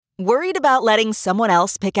Worried about letting someone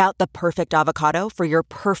else pick out the perfect avocado for your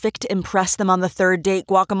perfect impress them on the third date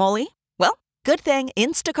guacamole? Well, good thing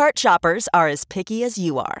Instacart shoppers are as picky as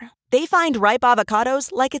you are. They find ripe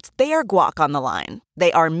avocados like it's their guac on the line.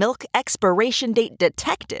 They are milk expiration date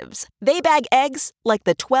detectives. They bag eggs like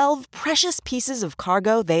the 12 precious pieces of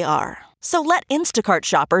cargo they are. So let Instacart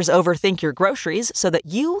shoppers overthink your groceries so that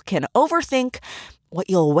you can overthink what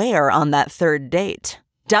you'll wear on that third date.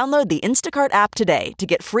 Download the Instacart app today to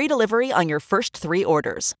get free delivery on your first 3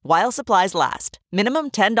 orders, while supplies last.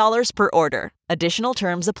 Minimum $10 per order. Additional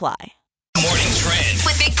terms apply. Morning Trend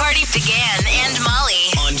With Big Party began and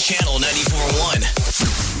Molly. on Channel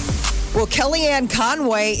 94.1. Well, Kellyanne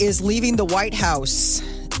Conway is leaving the White House.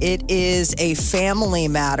 It is a family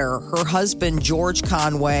matter. Her husband, George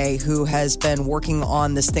Conway, who has been working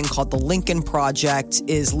on this thing called the Lincoln Project,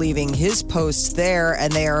 is leaving his post there,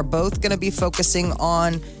 and they are both going to be focusing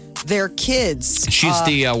on their kids. She's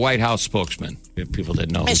the White House spokesman. If people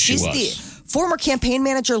didn't know who she She's was. the former campaign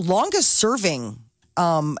manager, longest serving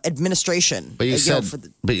administration. But you know,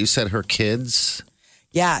 said her kids.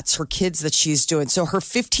 Yeah, it's her kids that she's doing. So her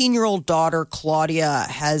 15-year-old daughter, Claudia,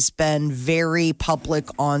 has been very public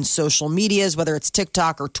on social medias, whether it's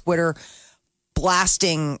TikTok or Twitter,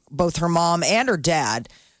 blasting both her mom and her dad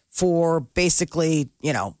for basically,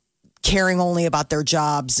 caring only about their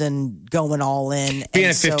jobs and going all in. Being And a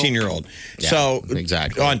 15-year-old. Yeah, so,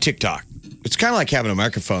 exactly. on TikTok. It's kind of like having a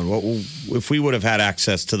microphone. What if we would have had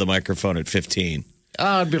access to the microphone at 15?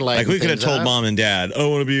 I'd be Like, we could have told mom and dad, I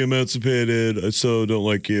want to be emancipated. I so don't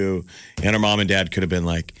like you. And her mom and dad could have been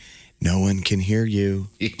like, no one can hear you.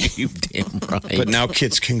 You damn right. But now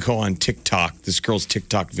kids can go on TikTok. This girl's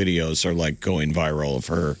TikTok videos are like going viral of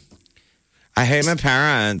her. I hate my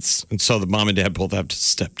parents. And so the mom and dad both have to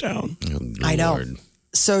step down. Oh, I know. Lord.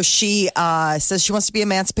 So she says she wants to be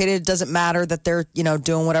emancipated. It doesn't matter that they're,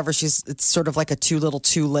 doing whatever. It's sort of like a too little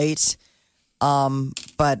too late.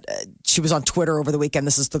 But she was on Twitter over the weekend.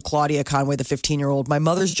 This is the Claudia Conway, the 15-year-old. My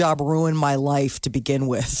mother's job ruined my life to begin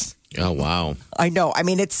with. Oh, wow. I know. I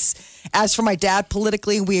mean, as for my dad,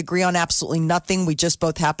 politically, we agree on absolutely nothing. We just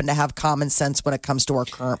both happen to have common sense when it comes to our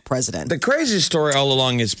current president. The crazy story all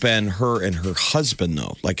along has been her and her husband,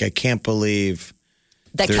 though. Like, I can't believe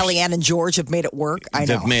That Kellyanne and George have made it work. I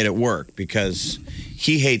know. they've made it work because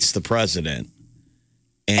he hates the president.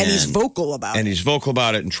 And he's vocal about it. And he's vocal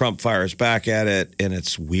about it, and Trump fires back at it, and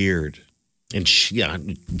it's weird. And wow.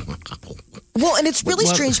 Well, and it's really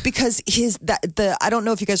strange because I don't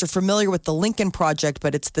know if you guys are familiar with the Lincoln Project,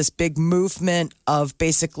 but it's this big movement of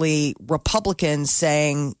basically Republicans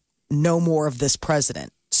saying no more of this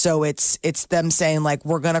president. So it's them saying like,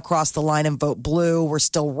 we're going to cross the line and vote blue. We're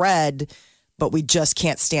still red, but we just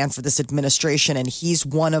can't stand for this administration. And he's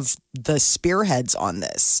one of the spearheads on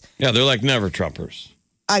this. Yeah, they're like never Trumpers.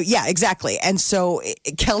 Yeah, exactly. And so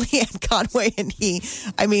Kellyanne Conway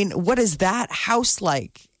and what is that house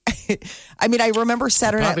like? I mean, I remember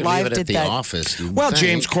Saturday Night Live did the that. office. Well,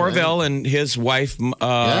 James Corvell and his wife,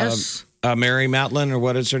 Yes. Mary Matlin, or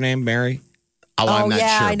what is her name? Mary? I'm not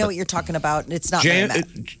yeah, sure, I know but- what you're talking about. It's not very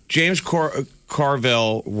James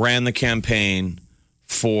Carville ran the campaign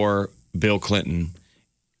for Bill Clinton,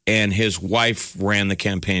 and his wife ran the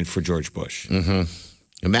campaign for George Bush. Mm-hmm.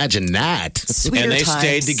 Imagine that. Sweeter and they times.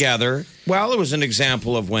 stayed together. Well, it was an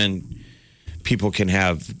example of when people can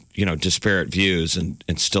have, disparate views and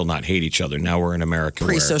still not hate each other. Now we're in America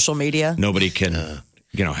where Pre-social media. nobody can,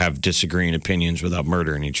 have disagreeing opinions without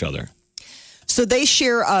murdering each other. So they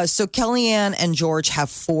share. So Kellyanne and George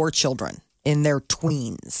have 4 children in their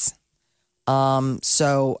tweens.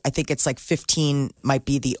 So I think it's like 15 might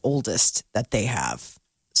be the oldest that they have.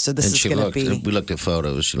 So this is going to be. We looked at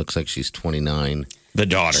photos. She looks like she's 29. The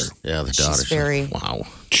daughter. Yeah, the daughter. very- Wow.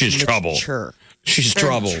 She's trouble. Mature. She's Very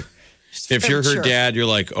trouble. mature. If you're her mature. dad, you're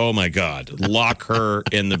like, oh my God, lock her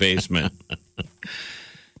in the basement.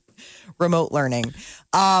 Remote learning.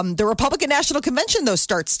 The Republican National Convention, though,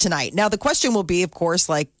 starts tonight. Now, the question will be, of course,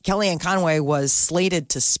 like Kellyanne Conway was slated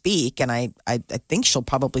to speak, and I think she'll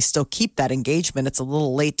probably still keep that engagement. It's a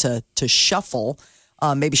little late to shuffle.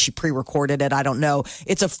 Maybe she pre-recorded it. I don't know.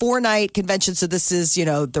 It's a 4-night convention, so this is,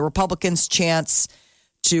 the Republicans' chance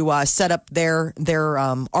to set up their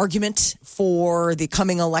argument for the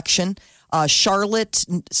coming election. Charlotte,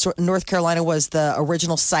 North Carolina was the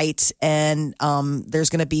original site, and there's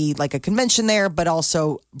going to be like a convention there, but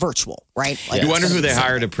also virtual, right? Like You wonder who they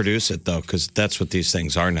hired to produce it, though, because that's what these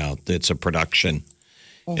things are now. It's a production.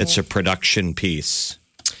 It's a production piece.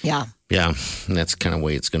 Yeah. Yeah, and that's kind of the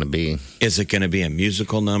way it's going to be. Is it going to be a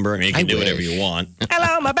musical number? I mean, you can do whatever you want.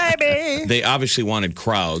 Hello, my baby. They obviously wanted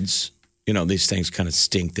crowds. These things kind of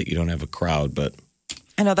stink that you don't have a crowd, but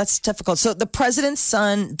I know that's difficult. So the president's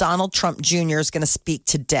son, Donald Trump Jr., is going to speak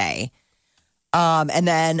today. And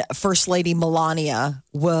then First Lady Melania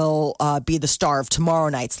will be the star of tomorrow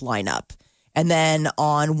night's lineup. And then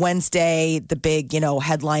on Wednesday, the big,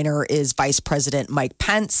 headliner is Vice President Mike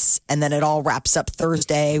Pence. And then it all wraps up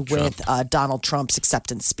Thursday with Donald Trump's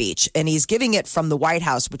acceptance speech. And he's giving it from the White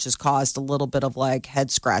House, which has caused a little bit of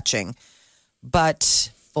head scratching.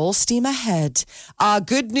 But full steam ahead.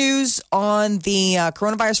 Good news on the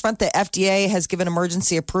coronavirus front. The FDA has given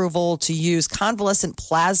emergency approval to use convalescent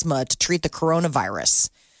plasma to treat the coronavirus.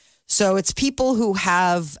 So it's people who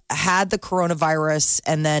have had the coronavirus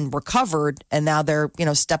and then recovered, and now they're,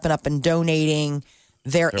 stepping up and donating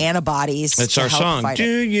their antibodies. It's our song. Do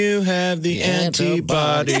you have the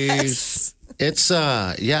antibodies? It's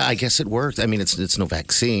I guess it worked. I mean, it's no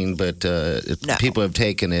vaccine, but No. people have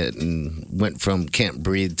taken it and went from can't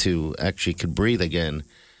breathe to actually could breathe again.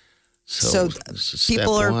 So it's step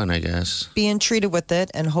people are one, I guess. being treated with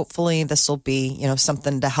it, and hopefully this will be,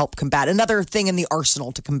 something to help combat. Another thing in the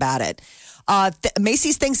arsenal to combat it.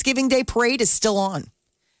 Macy's Thanksgiving Day Parade is still on.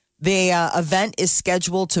 The event is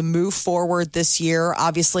scheduled to move forward this year.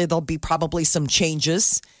 Obviously, there'll be probably some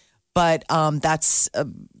changes, but that's a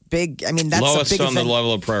big. I mean, that's lowest a big on event. the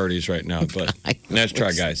level of priorities right now. But nice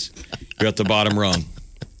try, guys. You're at the bottom rung.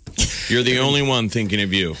 You're the only one thinking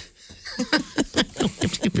of you.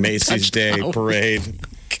 Macy's Day Parade.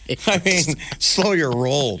 I mean, slow your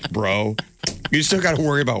roll, bro. You still got to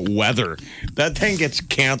worry about weather. That thing gets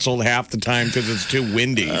canceled half the time because it's too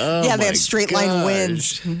windy. Yeah, they have straight line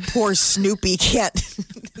winds. Poor Snoopy can't.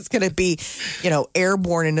 It's going to be,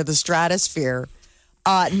 airborne into the stratosphere.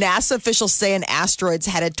 NASA officials say an asteroid's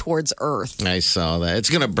headed towards Earth. I saw that. It's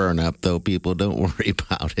going to burn up, though, people. Don't worry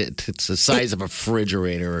about it. It's the size of a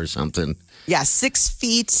refrigerator or something. Yeah, 6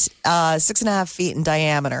 feet, 6.5 feet in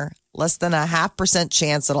diameter. Less than 0.5%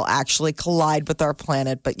 chance it'll actually collide with our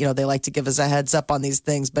planet. But, they like to give us a heads up on these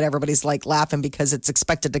things. But everybody's laughing because it's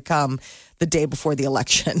expected to come the day before the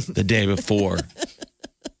election. The day before.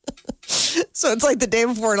 So it's like the day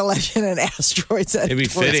before an election and asteroids. It'd be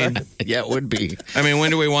fitting. Yeah, it would be. I mean, when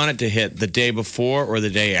do we want it to hit? The day before or the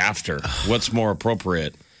day after? What's more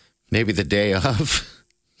appropriate? Maybe the day of.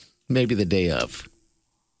 Maybe the day of.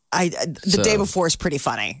 The day before is pretty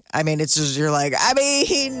funny. I mean, it's just, you're like, at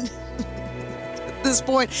this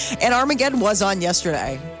point. And Armageddon was on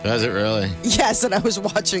yesterday. Does it really? Yes, and I was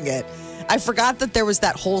watching it. I forgot that there was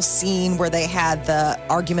that whole scene where they had the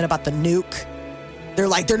argument about the nuke. They're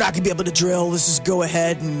like, they're not going to be able to drill. Let's just go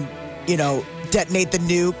ahead and, detonate the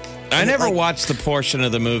nuke. I never watched the portion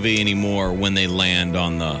of the movie anymore when they land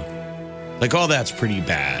on the... all that's pretty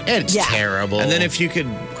bad. It's terrible. And then if you could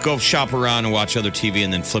go shop around and watch other TV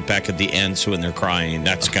and then flip back at the end so when they're crying,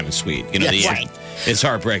 that's kind of sweet. The right. end, it's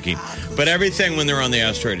heartbreaking. But everything when they're on the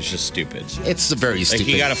asteroid is just stupid. It's very stupid.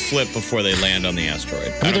 You got to flip before they land on the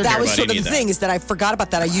asteroid. That was sort of the thing, is that I forgot about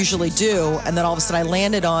that. I usually do. And then all of a sudden I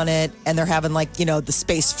landed on it and they're having the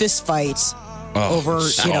space fist fight over,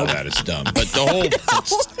 that is dumb. But the whole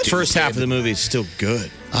first half of the movie is still good.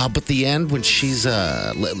 But the end when she's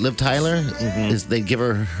Liv Tyler, is they give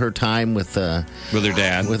her time with her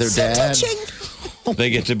dad. With her dad.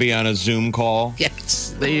 They get to be on a Zoom call.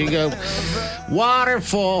 Yes, there you go.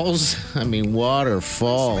 Waterfalls. I mean,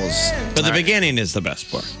 waterfalls. But the beginning is the best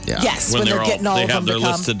part. Yeah. Yes, when they're getting all they of have them their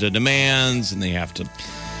to list of the demands and they have to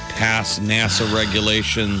pass NASA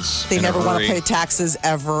regulations. They in a never want to hurry. pay taxes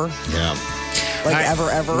ever. Yeah. Ever.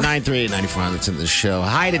 938-9400, that's in the show.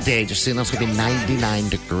 High today, just so you know, it's going to be 99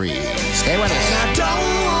 degrees. Stay with us.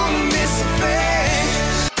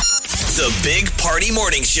 The Big Party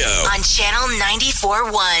Morning Show. On Channel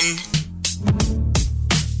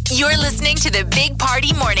 94.1. You're listening to the Big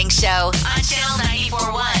Party Morning Show on Channel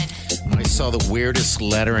 94.1. I saw the weirdest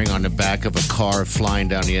lettering on the back of a car flying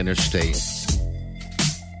down the interstate.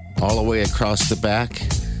 All the way across the back,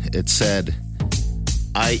 it said,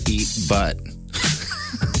 I eat butt.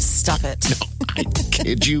 Stop it. No, I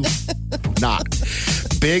kid you not.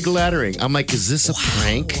 Big lettering. I'm like, is this a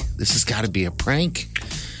prank? This has got to be a prank.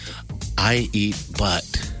 I eat butt.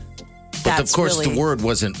 But That's of course, really... the word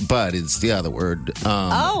wasn't butt. It's the other word,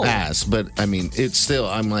 ass. But I mean, it's still,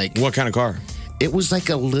 I'm like. What kind of car? It was like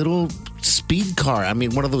a little speed car. I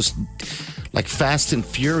mean, one of those, like Fast and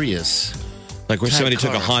Furious. Like where somebody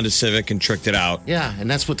took a car. Honda Civic and tricked it out. Yeah, and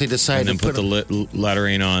that's what they decided And then to put the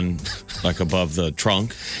lettering on, like above the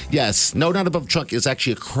trunk. Yes. No, not above the trunk. It's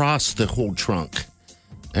actually across the whole trunk.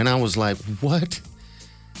 And I was like, what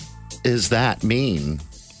does that mean?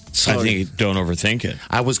 So I think don't overthink it.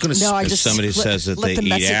 I was going to No, I If just somebody says that let they the eat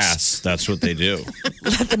message- ass, that's what they do.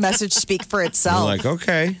 Let the message speak for You're itself. like,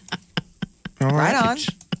 okay. All Right on.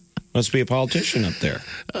 Must be a politician up there.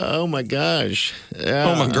 Oh my gosh.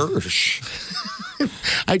 Oh my gosh.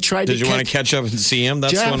 I tried Did to you want to catch up and see him?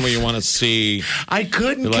 That's Jeff, one where you want to see. I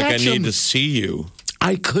couldn't You're like, catch I need him. to see you.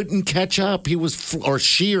 I couldn't catch up. He was, or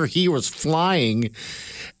he was flying,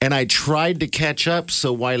 and I tried to catch up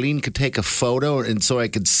so Wileen could take a photo and so I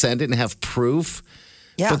could send it and have proof.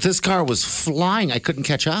 Yeah. But this car was flying. I couldn't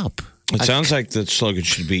catch up. It sounds like the slogan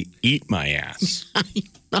should be "Eat my ass."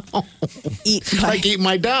 No. Eat my, Like eat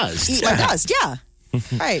my dust. eat my dust. Yeah.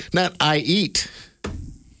 Right. Not I eat.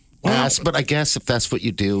 Ass, but I guess if that's what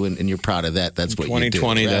you do and you're proud of that, that's what you do.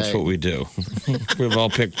 2020, that's right? what we do. We've all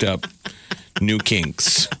picked up new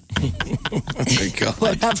kinks. There you go.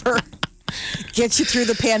 Whatever. Get you through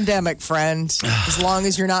the pandemic, friend. As long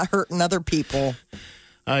as you're not hurting other people.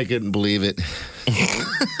 I couldn't believe it.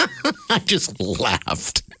 I just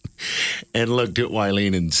laughed and looked at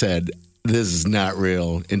Wileen and said, "This is not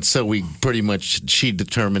real." And so she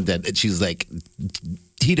determined that she's like,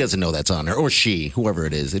 he doesn't know that's on her, or she, whoever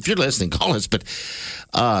it is. If you're listening, call us. But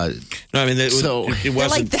No, I mean, it They're like,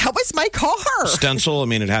 wasn't that was my car. stencil. I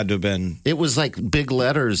mean, it had to have been it was like big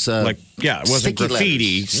letters. it wasn't sticky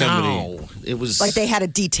graffiti. letters. Somebody. No, it was Like they had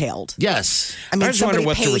it detailed. Yes. I mean, I just wonder somebody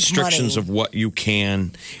what the paid restrictions money. of what you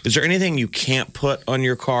can. Is there anything you can't put on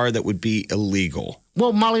your car that would be illegal?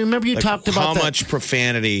 Well, Molly, remember you Like, talked about how that. much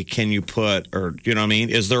profanity can you put, or you know what I mean?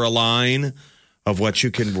 Is there a line of what you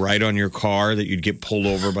can write on your car that you'd get pulled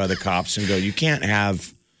over by the cops and go, you can't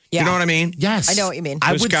have? Yeah. You know what I mean? Yes, I know what you mean. I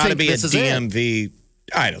There's would got to think be a this is it. DMV.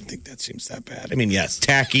 I don't think that seems that bad. I mean, yes,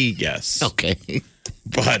 tacky, yes, Okay,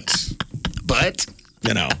 but but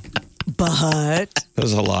you know, But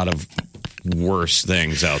there's a lot of worse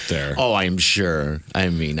things out there. oh, I'm sure. I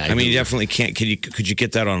mean, I mean, you definitely can't. Could you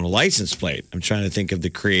get that on a license plate? I'm trying to think of the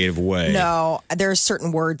creative way. no, there are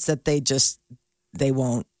certain words that they won't. They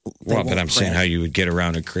Well, but won't I'm saying print. how you would get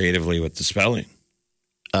around it creatively with the spelling.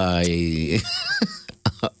 I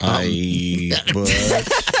But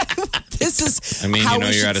This is. I mean, how you know,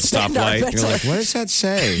 we you're should at a spend our stoplight. You're mental- like, what does that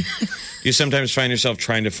say? You sometimes find yourself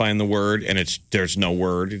trying to find the word, and there's no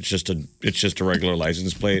word. It's just a regular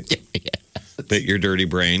license plate. That your dirty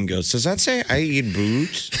brain goes, does that say I eat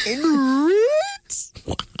boots?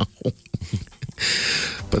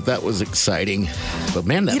 But that was exciting. But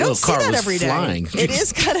man, that You little don't see car that was every day. flying. It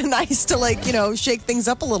is kind of nice to shake things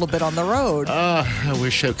up a little bit on the road. I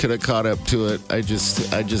wish I could have caught up to it. I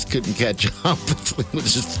just couldn't catch up. It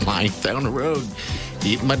was just flying down the road,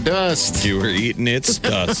 eating my dust. You were eating its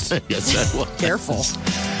dust. Yes, I was. Careful.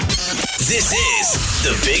 This is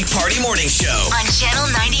the Big Party Morning Show. On Channel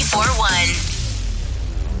 94.1.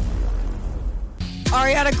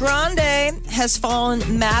 Ariana Grande has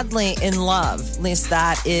fallen madly in love. At least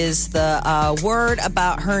that is the word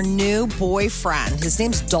about her new boyfriend. His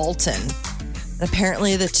name's Dalton. And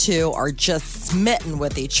apparently the two are just smitten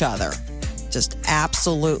with each other. Just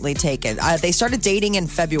absolutely taken. They started dating in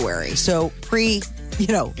February. So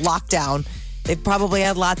lockdown, they've probably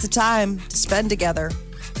had lots of time to spend together.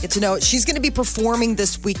 Get to know it. She's going to be performing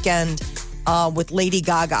this weekend with Lady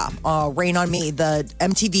Gaga, Rain on Me. The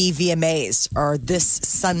MTV VMAs are this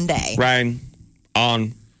Sunday. Rain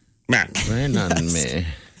on man. Rain on me.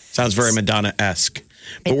 Sounds very Madonna-esque.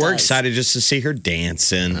 But It we're does. excited just to see her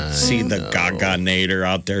dancing, see the Gaga-nator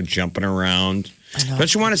out there jumping around.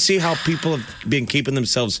 Don't you want to see how people have been keeping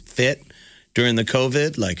themselves fit during the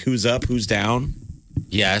COVID? Like who's up, who's down?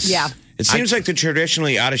 Yes. Yeah. It seems like the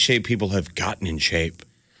traditionally out-of-shape people have gotten in shape.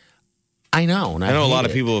 I know. And I know a hate lot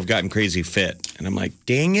of it. people have gotten crazy fit. And I'm like,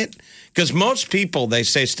 dang it. Because most people, they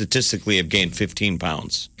say statistically, have gained 15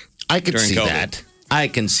 pounds. I can during see COVID. that. I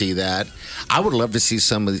can see that. I would love to see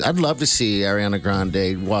some of these. I'd love to see Ariana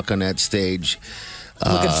Grande walk on that stage.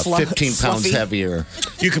 Looking 15 pounds fluffy. heavier.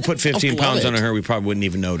 You could put 15 love pounds it. on her, we probably wouldn't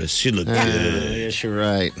even notice. She'd look good. Yes, you're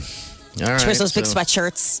right. All right. She wears those big so-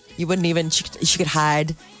 sweatshirts. You wouldn't even, she could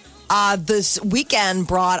hide. This weekend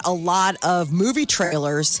brought a lot of movie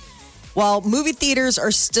trailers. While movie theaters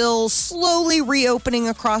are still slowly reopening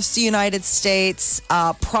across the United States,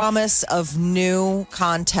 promise of new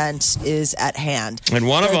content is at hand. And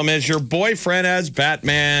one of them is your boyfriend as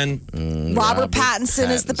Batman. Robert Pattinson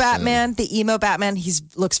is the Pattinson. Batman, the emo Batman. He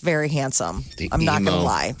looks very handsome. The I'm not going to emo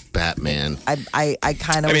lie. Batman. I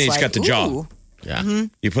kind of I mean, was he's got the jaw. ooh. Yeah.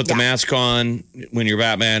 You put the mask on when you're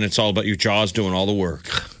Batman, it's all about your jaws doing all the work.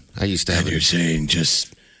 I used to have it. saying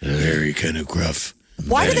just very kind of gruff.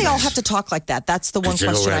 Why do they all have to talk like that? That's the one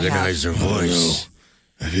question I have. their voice.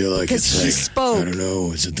 I feel like 'Cause he spoke. I don't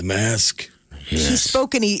know. Is it the mask? He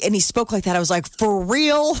spoke and he spoke like that. I was like, for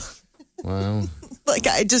real? Wow. Like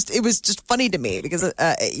it was just funny to me because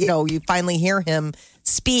you finally hear him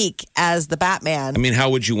speak as the Batman. I mean, how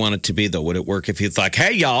would you want it to be, though? Would it work if he's like,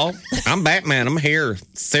 hey, y'all, I'm Batman. I'm here.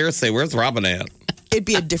 Seriously, where's Robin at? It'd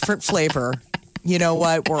be a different flavor. You know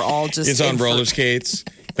what? We're all just. He's on roller skates,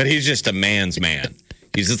 but he's just a man's man.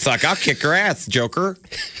 He's just like, I'll kick her ass, Joker.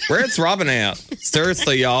 Where's Robin at?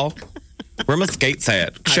 Seriously, y'all. Where my skates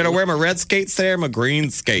at? Should I wear my red skates there or my green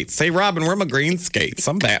skates? Hey, Robin, where my green skates?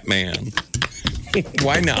 I'm Batman.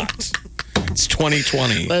 Why not? It's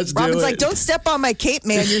 2020. Let's do Robin's it. like, don't step on my cape,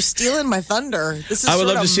 man. You're stealing my thunder. This is I would sort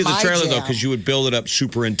love to of see the my trailer, though, jam. because you would build it up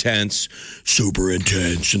super intense. And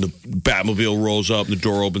the Batmobile rolls up and the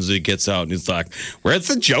door opens and he gets out and he's like, where's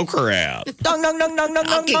the Joker at? Dong, dong, dong, dong, dong,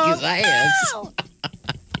 I'll dong, kick dong. his ass.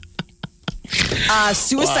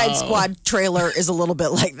 Suicide Squad trailer is a little bit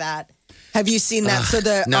like that. Have you seen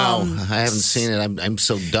that? No, I haven't seen it. I'm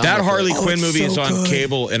so done. That with Harley it. Quinn it's movie is so on good.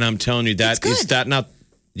 cable, and I'm telling you, that is good. that not.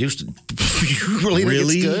 You really think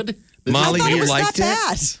Really? it's good? Molly, I thought you it was liked not it?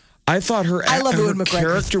 bad. I thought her, I love her Ewan McGregor.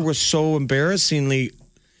 character was so embarrassingly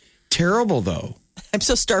terrible, though. I'm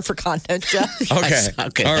so starved for content, Jeff. Okay,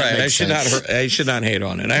 Okay, all that right. makes I should not hate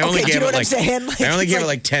on it. I only do you gave know it what I'm like saying? Like, I only it's gave it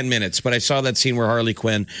like- like 10 minutes, but I saw that scene where Harley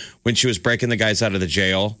Quinn, when she was breaking the guys out of the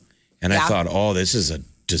jail, and I Yeah. thought, oh, this is a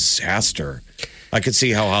disaster. I could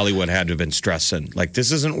see how Hollywood had to have been stressing. Like,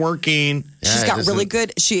 this isn't working. She's got really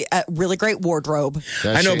good, really great wardrobe.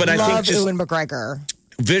 I know, but I think Love just Ewan McGregor.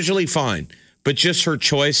 visually fine, but just her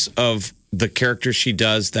choice of the character she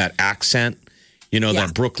does, that accent, Yeah.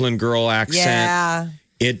 that Brooklyn girl accent, Yeah,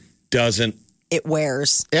 it doesn't. it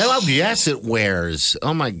wears. Yes, it wears.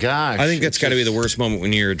 Oh my gosh! I think that's got to be the worst moment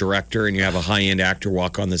when you're a director and you have a high end actor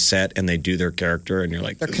walk on the set and they do their character and you're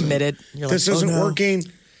like, They're committed. You're this like, isn't oh, no. working.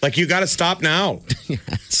 Like, you got to stop now.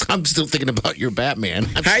 I'm still thinking about your Batman.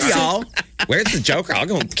 Hey, y'all. Where's the Joker? I'll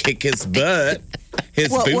go kick his butt. His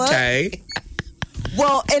What? booty.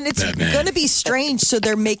 Well, and it's going to be strange. So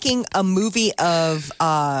they're making a movie of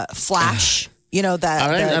Flash. You know that. All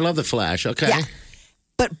right, the- I love the Flash. Okay. Yeah.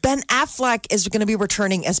 But Ben Affleck is going to be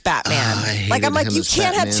returning as Batman. I Like, I'm hated like, him you as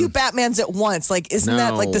can't have Batman. two Batmans at once. Like, isn't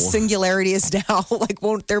that like the No. singularity is now? Like,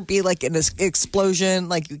 won't there be like an explosion?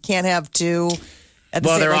 Like, you can't have two. At the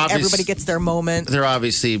Well, same, they're like, obvious- everybody gets their moment. They're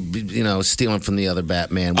obviously, stealing from the other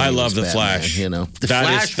Batman. when I he love was the Batman, Flash. The That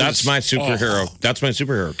Flash is, that's was- my superhero. That's my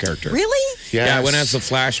superhero character. Really? Yes. Yeah, I went as the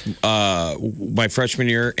Flash my freshman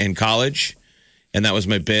year in college, and that was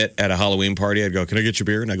my bit at a Halloween party. I'd go, "Can I get your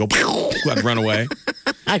beer?" And I go, I'd run away.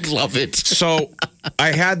 I love it. So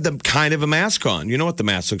I had the kind of a mask on. You know what the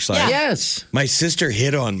mask looks like? Yes. My sister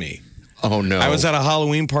hit on me. Oh no. I was at a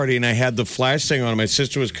Halloween party and I had the Flash thing on. My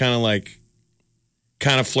sister was kind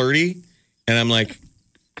of flirty, and I'm like,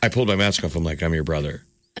 I pulled my mask off. I'm like, I'm your brother.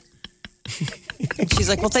 She's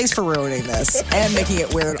like, well, thanks for ruining this and making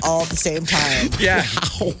it weird all at the same time. Yeah,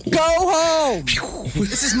 Go home.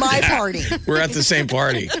 This is my party. we're at the same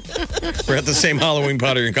party. We're at the same Halloween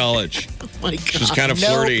party in college. Oh my God. She's kind of Nope.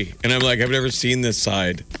 flirty, and I'm like, I've never seen this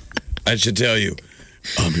side. I should tell you,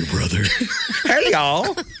 I'm your brother. Hey, y'all.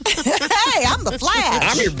 Hey, I'm the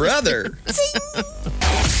Flash. I'm your brother.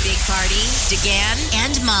 Big Party, DeGan,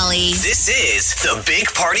 and Molly This is the Big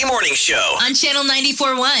Party Morning Show. on Channel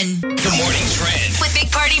 94.1 The morning trend with Big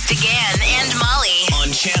Party, DeGan, and Molly.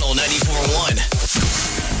 on Channel 94.1.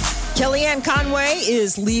 Kellyanne Conway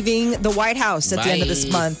is leaving the White House at the end of this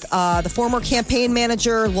Bye. month. The former campaign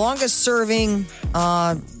manager, longest serving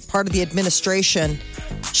part of the administration.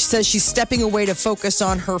 She says she's stepping away to focus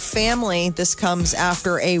on her family. This comes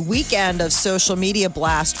after a weekend of social media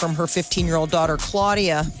blast from her 15-year-old daughter,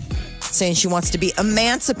 Claudia, saying she wants to be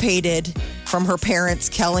emancipated from her parents,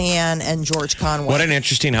 Kellyanne and George Conway. What an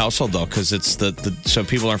interesting household, though, because it's so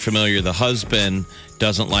people aren't familiar. The husband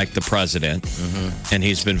doesn't like the president, and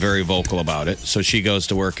he's been very vocal about it. So she goes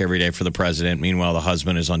to work every day for the president. Meanwhile, the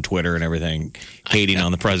husband is on Twitter and everything, hating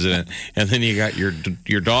on the president. And then you got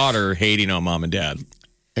your daughter hating on mom and dad.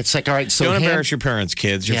 It's like, all right, so Don't him- embarrass your parents,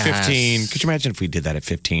 kids. You're Yes. 15. Could you imagine if we did that at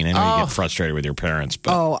 15? I know you get frustrated with your parents,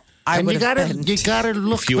 but I and would you have gotta, been. you gotta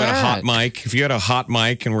look if you had a hot back.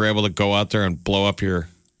 mic, and were able to go out there and blow up your.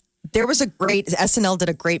 There was a great SNL did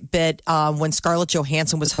a great bit when Scarlett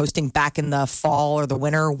Johansson was hosting back in the fall or the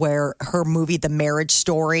winter, where her movie The Marriage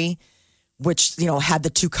Story, which had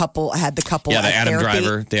the couple Yeah, the at Adam therapy,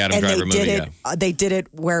 Driver- the Adam and Driver they did movie, it. They did it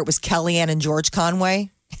where it was Kellyanne and George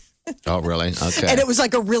Conway. Oh, really? Okay. And it was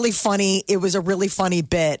like a really funny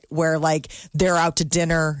bit where like they're out to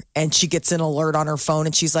dinner and she gets an alert on her phone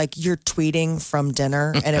and she's like, "You're tweeting from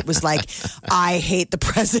dinner." And it was like, "I hate the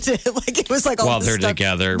president." Like it was like all While this they're stuff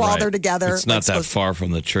together. While right. they're together. It's not Like, that so far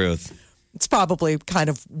from the truth. It's probably kind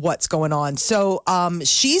of what's going on. So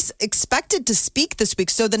she's expected to speak this week.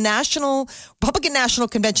 So the Republican National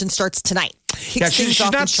Convention starts tonight. Kicks things she's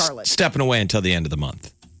off in not Charlotte. stepping away until the end of the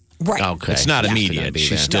month. Right. Okay. It's not Yeah. immediate.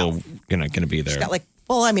 She's still going to be there. She's got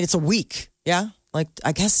it's a week. Yeah. Like,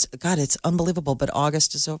 I guess, God, it's unbelievable, but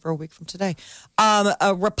August is over a week from today.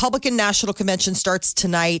 A Republican National Convention starts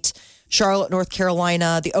tonight, Charlotte, North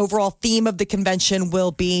Carolina. The overall theme of the convention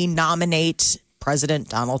will be nominate President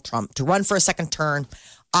Donald Trump to run for a second term,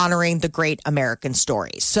 honoring the great American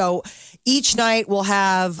story. So each night we'll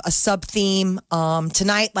have a sub-theme.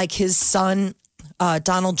 Tonight, like his son,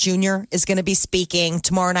 Donald Jr. is going to be speaking.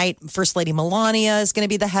 Tomorrow night, First Lady Melania is going to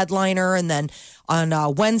be the headliner. And then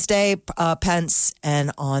on Wednesday, Pence.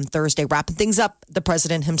 And on Thursday, wrapping things up, the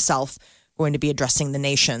president himself going to be addressing the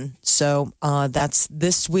nation. So that's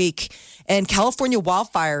this week. And California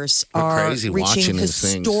wildfires are reaching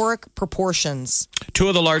historic proportions. Two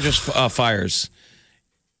of the largest fires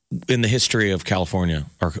in the history of California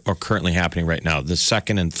are currently happening right now. The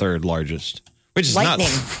second and third largest. Which is Lightning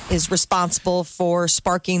is responsible for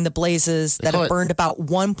sparking the blazes that have burned about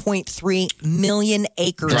 1.3 million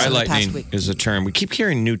acres Dry in the past lightning week. is a term. We keep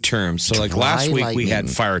hearing new terms. So like last week we had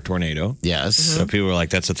fire tornado. Yes. So people were like,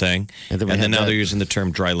 that's a thing. And then now they're using the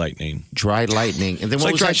term dry lightning. Dry lightning. And then It's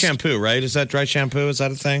like dry shampoo, right? Is that dry shampoo? Is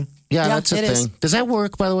that a thing? Yeah, that's a it thing. is. Does that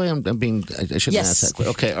work, by the way? I shouldn't ask that.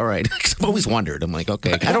 Okay, all right. I've always wondered. I'm like,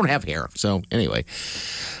 okay, I don't have hair. So anyway,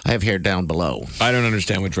 I have hair down below. I don't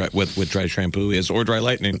understand what dry shampoo is or dry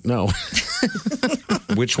lightning. No.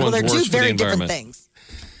 Which one's They're worse two for the very environment? different things.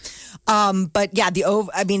 But yeah,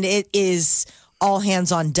 it is all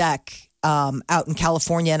hands on deck out in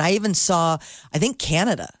California. And I even saw, I think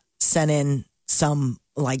Canada sent in some,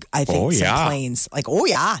 some planes.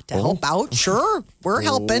 To help out. Sure, we're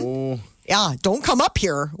helping. Yeah, don't come up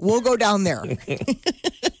here. We'll go down there.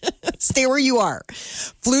 Stay where you are.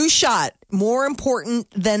 Flu shot, more important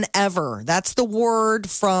than ever. That's the word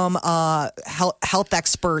from health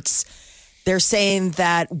experts. They're saying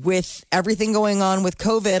that with everything going on with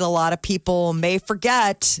COVID, a lot of people may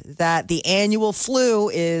forget that the annual flu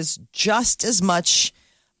is just as much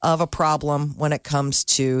of a problem when it comes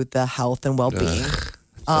to the health and well-being.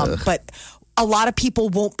 But a lot of people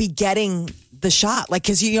won't be getting the shot,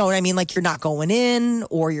 because you know what I mean? Like, you're not going in,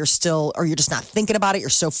 or you're just not thinking about it. You're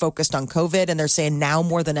so focused on COVID, and they're saying now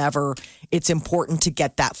more than ever, it's important to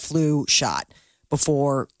get that flu shot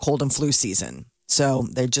before cold and flu season. So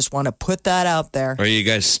they just want to put that out there. Are you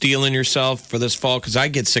guys stealing yourself for this fall? Because I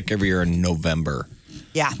get sick every year in November.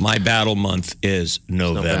 Yeah. My battle month is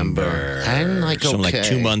November. I'm like, So I'm like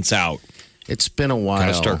 2 months out. It's been a while.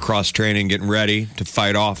 Gotta start cross training, getting ready to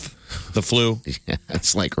fight off the flu. Yeah,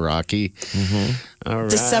 it's like Rocky. Mm-hmm. All right.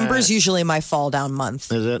 December's usually my fall down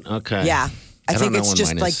month. Is it? Okay. Yeah. I think it's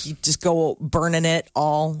just mine like is. you just go burning it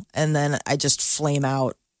all, and then I just flame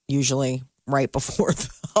out usually right before the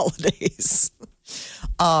holidays.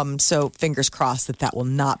 So fingers crossed that will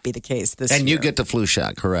not be the case this year. And you get the flu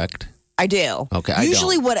shot, correct? I do. Okay, I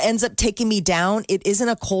Usually don't. what ends up taking me down, it isn't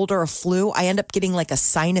a cold or a flu. I end up getting like a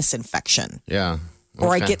sinus infection. Yeah. Or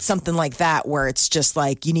I Okay. get something like that where it's just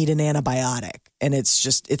like you need an antibiotic, and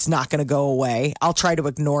it's not going to go away. I'll try to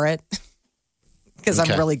ignore it because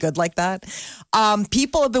Okay. I'm really good like that.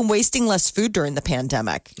 People have been wasting less food during the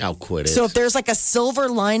pandemic. I'll quit it. So if there's like a silver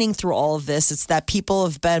lining through all of this, it's that people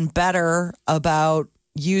have been better about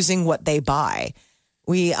using what they buy.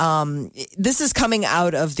 This is coming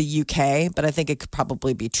out of the UK, but I think it could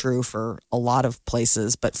probably be true for a lot of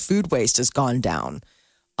places. But food waste has gone down.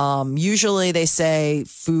 Usually they say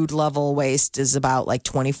food level waste is about like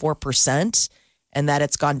 24%, and that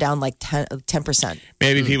it's gone down like 10%.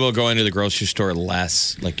 Maybe people go into the grocery store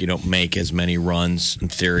less. Like, you don't make as many runs, in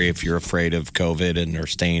theory, if you're afraid of COVID and are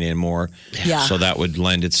staying in more. Yeah. So that would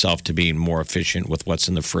lend itself to being more efficient with what's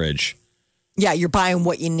in the fridge. Yeah, you're buying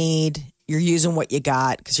what you need. You're using what you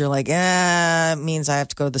got because you're like, it means I have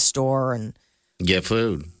to go to the store and Get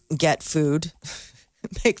food. get food.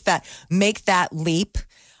 make that leap.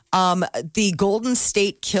 The Golden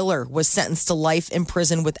State Killer was sentenced to life in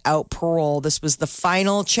prison without parole. This was the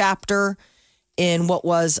final chapter in what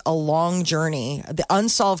was a long journey. The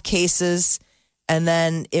unsolved cases, and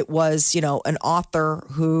then it was, an author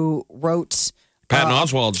who wrote. Patton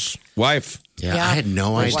Oswalt's wife Yeah, Yeah. I had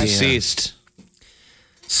no was idea. deceased.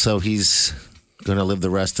 So he's going to live the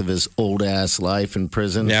rest of his old ass life in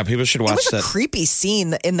prison. Yeah, people should It watch was a that. creepy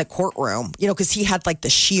scene in the courtroom, because he had like the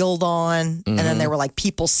shield on, and then there were like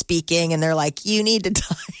people speaking, and they're like, "You need to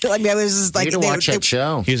die." Like, I was just like, you need to watch that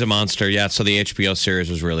show. He's a monster. Yeah, so the HBO series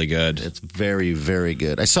was really good. It's very, very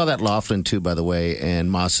good. I saw that Laughlin too, by the way, and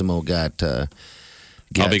Massimo got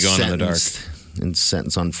I'll be gone in the dark. And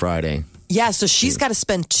sentenced on Friday. Yeah, so she's got to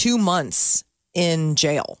spend 2 months in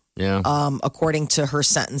jail. Yeah. According to her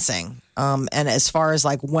sentencing. And as far as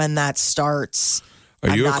like when that starts,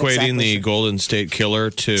 Are you I'm not equating exactly the sure. Golden State Killer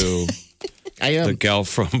to I am. the gal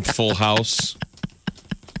from Full House,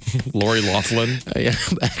 Lori Loughlin? I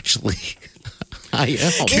am actually. I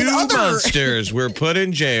am. Two other- monsters were put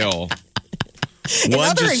in jail. In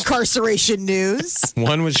other incarceration news,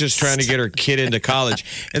 One was just trying to get her kid into college.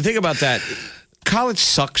 And think about that. College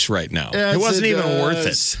sucks right now. Yes, it wasn't even does. worth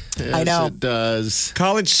it. Yes, I know. It does.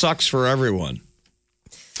 College sucks for everyone.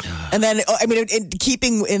 and then I mean,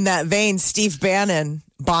 keeping in that vein, Steve Bannon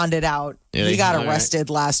bonded out. Yeah, he got all right. arrested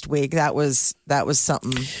last week. That was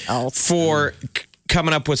something else. For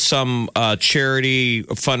coming up with some charity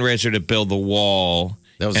fundraiser to build the wall.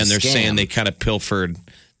 That was a and they're scam. saying they kind of pilfered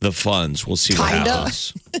the funds. We'll see what Kinda.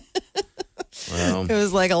 happens. Well, It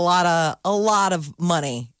was like a lot of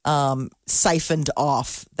money siphoned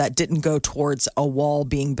off that didn't go towards a wall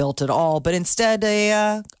being built at all, but instead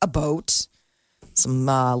a boat, some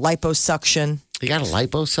liposuction. you got a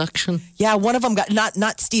liposuction? Yeah, one of them got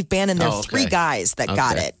not Steve Bannon. There Oh, are okay. 3 guys that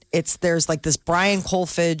got Okay. it. There's like this Brian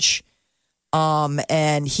Colfage,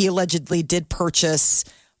 and he allegedly did purchase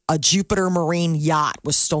a Jupiter Marine yacht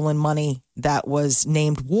with stolen money that was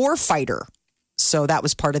named Warfighter. So that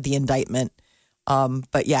was part of the indictment.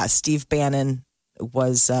 But yeah, Steve Bannon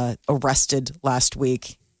was arrested last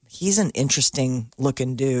week. He's an interesting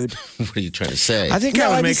looking dude. What are you trying to say? I think No, I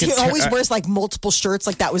would I mean, make he it. always wears like multiple shirts.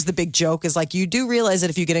 Like that was the big joke. Is like you do realize that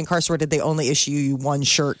if you get incarcerated, they only issue you one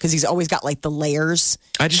shirt because he's always got like the layers.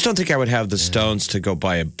 I just don't think I would have the stones to go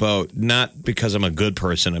buy a boat. Not because I'm a good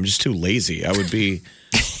person. I'm just too lazy. I would be,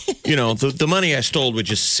 the money I stole would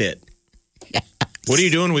just sit. What are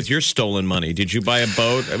you doing with your stolen money? Did you buy a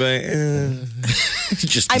boat? I'm like,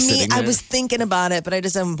 Just be I mean, sitting I there. was thinking about it, but I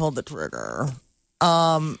just haven't pulled the trigger.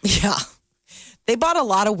 Yeah, they bought a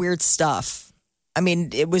lot of weird stuff. I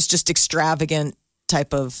mean, it was just extravagant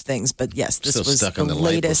type of things. But yes, this Still was stuck the on the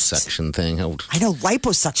latest. liposuction thing. I know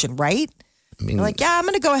liposuction, right? I mean, You're like, yeah, I'm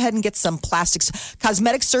going to go ahead and get some plastics,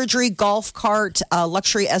 cosmetic surgery, golf cart,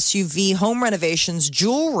 luxury SUV, home renovations,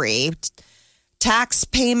 jewelry, tax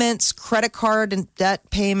payments, credit card and debt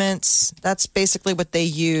payments. That's basically what they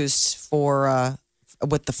used for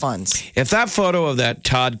with the funds. if that photo of that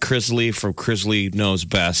Todd Crisley from Crisley Knows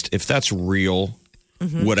Best, if that's real,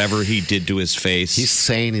 whatever he did to his face, he's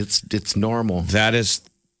saying it's normal.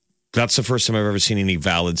 that's the first time I've ever seen any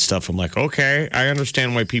valid stuff. I'm like, okay, I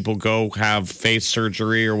understand why people go have face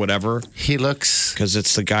surgery or whatever. He looks. Because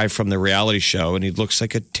it's the guy from the reality show, and he looks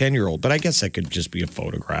like a 10-year-old. But I guess that could just be a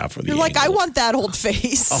photograph. Or the You're like, I angle. want that old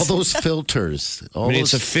face. All those filters. I mean,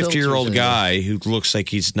 it's a 50-year-old guy who looks like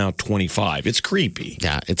he's now 25. It's creepy.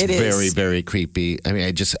 Yeah, it's It very, is. very creepy. I mean,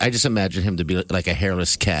 I just imagine him to be like a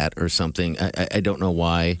hairless cat or something. I don't know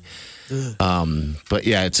why. But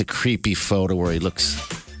yeah, it's a creepy photo where he looks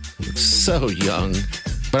so young.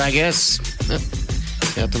 But I guess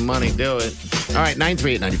got the money, do it. All right,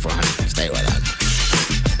 938-9400. Stay with us.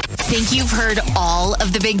 Think you've heard all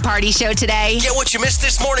of the Big Party Show today? Get what you missed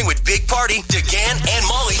this morning with Big Party, DeGan, and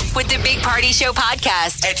Molly With the Big Party Show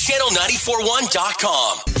podcast. at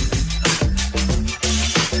channel941.com.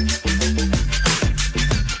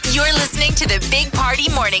 You're listening to the Big Party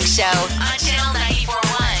Morning Show on Channel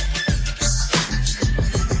 941.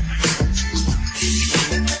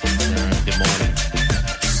 Good morning.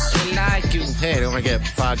 Hey, don't forget,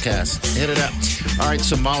 podcast. Hit it up. All right,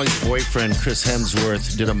 so Molly's boyfriend, Chris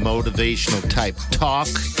Hemsworth, did a motivational type talk.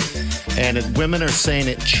 And women are saying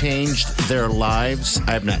it changed their lives.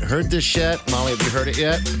 I have not heard this yet. Molly, have you heard it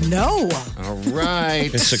yet? No. All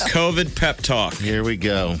right. It's a COVID pep talk. Here we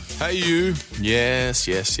go. Hey, you. Yes,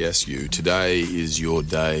 you. Today is your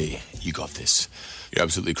day. You got this. You're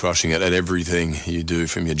absolutely crushing it at everything you do,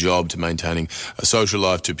 from your job to maintaining a social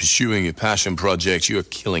life to pursuing your passion projects. You're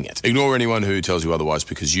killing it. Ignore anyone who tells you otherwise,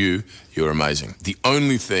 because you're amazing. The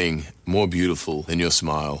only thing more beautiful than your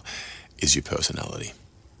smile is your personality.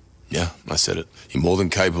 Yeah, I said it. You're more than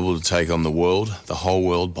capable to take on the world, the whole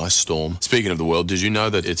world, by storm. Speaking of the world, did you know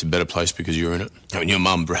that it's a better place because you're in it? I mean, your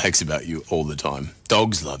mum brags about you all the time.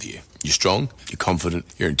 Dogs love you. You're strong, you're confident,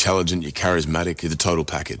 you're intelligent, you're charismatic, you're the total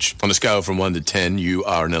package. On a scale from 1 to 10, you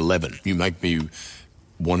are an 11. You make me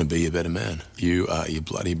want to be a better man. You're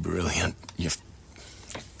bloody brilliant. You're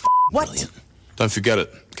What? brilliant. Don't forget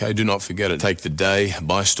it, okay? Do not forget it. Take the day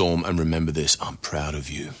by storm and remember this. I'm proud of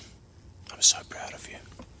you. I'm so proud of you.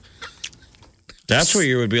 That's where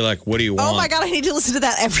you would be like, what do you want? Oh my God, I need to listen to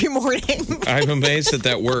that every morning. I'm amazed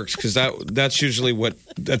that works because that's usually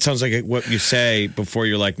that sounds like what you say before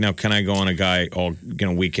you're like, now can I go on a guy all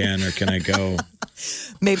weekend or can I go?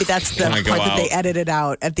 Maybe that's the part that they edited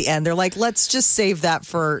out at the end. They're like, let's just save that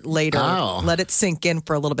for later. Oh. Let it sink in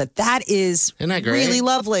for a little bit. That is Isn't that great? really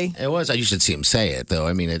lovely. It was. You should see him say it, though.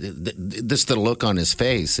 I mean, this the look on his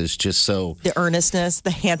face is just so. The earnestness,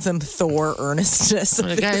 the handsome Thor earnestness.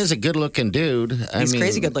 The guy is a good-looking dude. He's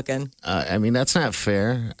crazy good looking. I mean, that's not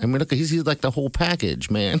fair. I mean, look, he's like the whole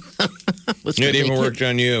package, man. It even worked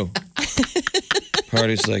on you.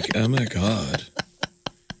 Party's like, oh my God.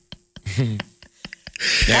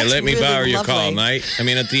 Hey, let me really borrow your lovely. car, mate. I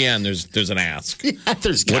mean, at the end, there's an ask. Yeah,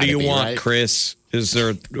 there's What do you gotta be, want, right? Chris? Is there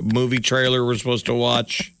a movie trailer we're supposed to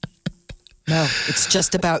watch? No, it's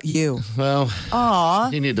just about you. Well, Aw.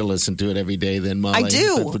 you need to listen to it every day, then, Molly. I That's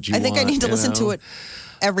do. what you I think I want, need to you listen to know? it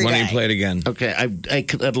every Why day. don't you play it again? Okay,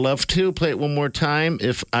 I'd love to play it one more time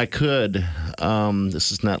if I could.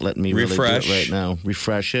 This is not letting me really do Refresh. it right now.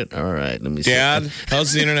 Refresh it. All right, let me see. Dad,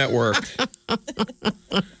 how's the internet work?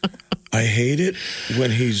 I hate it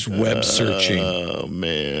when he's web searching. Oh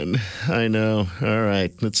man, I know. All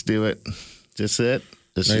right, let's do it. This it.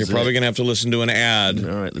 This Now you're is probably it. going to have to listen to an ad.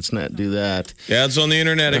 All right, let's not do that. Dad's on the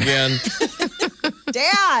internet again.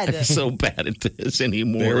 Dad. So bad at this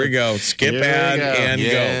anymore. There we go. Skip Here we ad go. and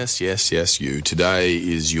Yes, you. Today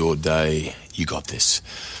is your day. You got this.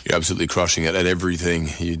 You're absolutely crushing it at everything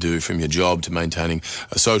you do, from your job to maintaining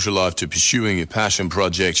a social life to pursuing your passion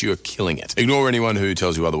projects. You're killing it. Ignore anyone who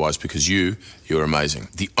tells you otherwise because you're amazing.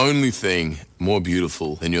 The only thing more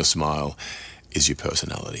beautiful than your smile is your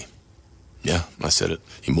personality. Yeah, I said it.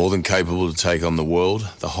 You're more than capable to take on the world,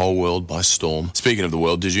 the whole world, by storm. Speaking of the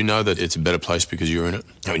world, did you know that it's a better place because you're in it?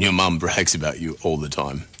 I mean, your mum brags about you all the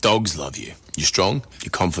time. Dogs love you. You're strong, you're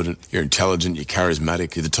confident, you're intelligent, you're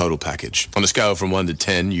charismatic, you're the total package. On a scale from 1 to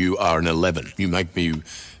 10, you are an 11. You make me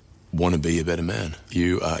want to be a better man.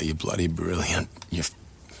 You're bloody brilliant. You're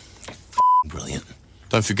brilliant.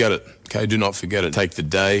 Don't forget it, okay? Do not forget it. Take the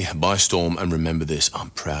day by storm and remember this. I'm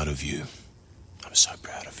proud of you. I'm so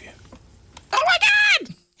proud of you.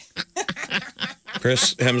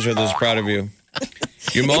 Chris Hemsworth is proud of you.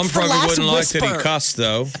 Your mom It's the probably last wouldn't like that whisper. he cussed,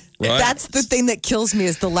 though, right? That's the thing that kills me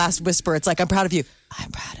is the last whisper. It's like, I'm proud of you.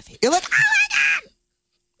 I'm proud of you. You're like, oh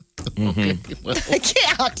my God. I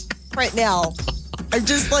can't right now. I'm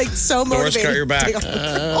just like so Doris, motivated. got your back.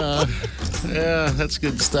 Yeah, that's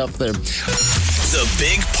good stuff there. The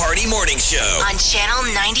Big Party Morning Show. On Channel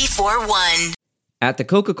 94.1. At the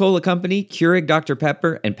Coca-Cola Company, Keurig Dr.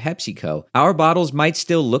 Pepper, and PepsiCo, our bottles might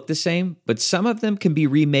still look the same, but some of them can be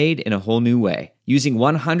remade in a whole new way, using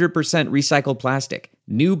 100% recycled plastic.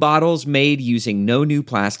 New bottles made using no new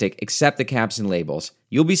plastic except the caps and labels.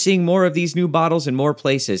 You'll be seeing more of these new bottles in more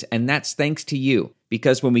places, and that's thanks to you.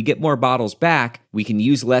 Because when we get more bottles back, we can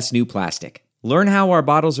use less new plastic. Learn how our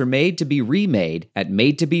bottles are made to be remade at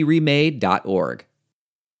madetoberemade.org.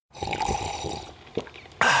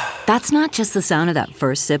 That's not just the sound of that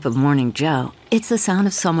first sip of Morning Joe. It's the sound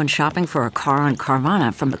of someone shopping for a car on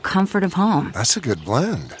Carvana from the comfort of home. That's a good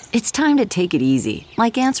blend. It's time to take it easy,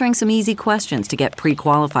 like answering some easy questions to get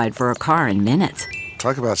pre-qualified for a car in minutes.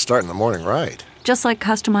 Talk about starting the morning right. Just like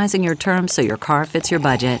customizing your terms so your car fits your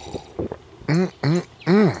budget.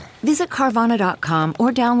 Visit Carvana.com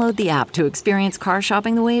or download the app to experience car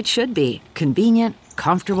shopping the way it should be. Convenient,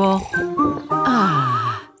 comfortable.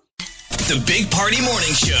 The Big Party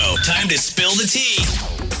Morning Show. Time to spill the tea.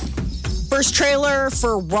 First trailer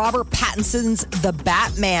for Robert Pattinson's The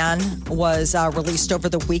Batman was released over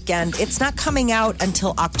the weekend. It's not coming out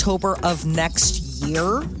until October of next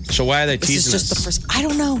year. So why are they This teasing is just the us? first. I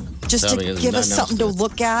don't know. Just Probably to has give not us something to announced it.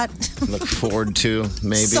 look at, Look forward to,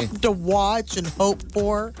 maybe. something to watch and hope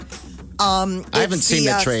for. I haven't seen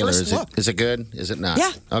the trailer. Is it good? Is it not?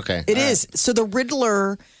 Yeah. Okay. It All is. So the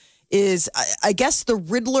Riddler is, I guess the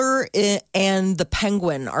Riddler and the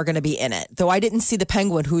Penguin are going to be in it. Though I didn't see the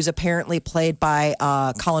Penguin, who's apparently played by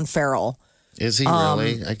Colin Farrell. Is he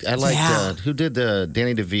really? I like yeah. who did the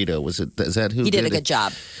Danny DeVito? Is that who He did a it? good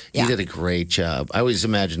job. Yeah. He did a great job. I always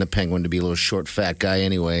imagined the Penguin to be a little short, fat guy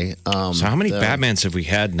anyway. So how many Batmans have we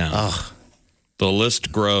had now? The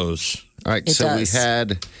list grows. All right, It so does. we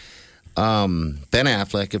had Ben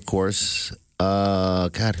Affleck, of course.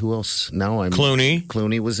 God, who else? Now I'm Clooney.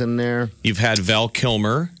 Clooney was in there. You've had Val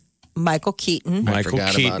Kilmer, Michael Keaton, I Michael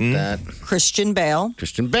forgot Keaton, about that. Christian Bale.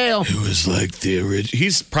 Christian Bale. who is like the original.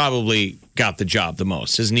 He's probably got the job the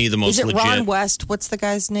most. Isn't he the most Is it legit? Ron West? What's the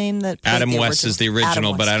guy's name that played Adam the West is the original, Adam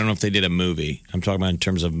but West. I don't know if they did a movie. I'm talking about in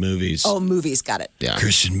terms of movies. Oh, movies. Got it. Yeah.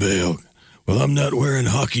 Christian Bale. Well, I'm not wearing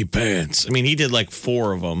hockey pants. I mean, he did like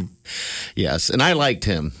 4 of them. Yes, and I liked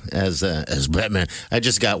him as Batman. I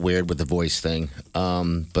just got weird with the voice thing,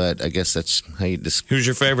 but I guess that's how you just. Who's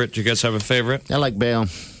your favorite? Do you guys have a favorite? I like Bale.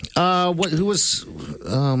 Who was?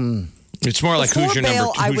 It's more like Before who's your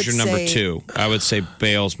Bale, number 2? I would say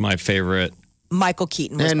Bale's my favorite. Michael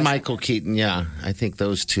Keaton. Was And my Michael Keaton, yeah. I think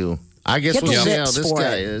those two. I guess Get the we'll see how lips this for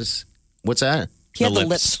guy it. is. What's that? He had The the lips.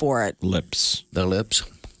 lips for it. Lips. The lips?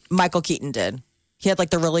 Michael Keaton did. He had like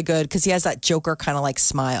the really good because he has that Joker kind of like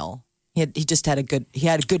smile. He just had a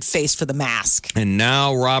good face for the mask. And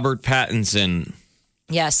now Robert Pattinson.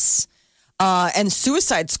 Yes. And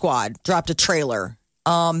Suicide Squad dropped a trailer.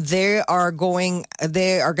 They are going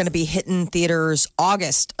to be hitting theaters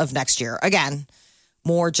August of next year. Again,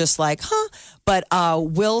 more just like, But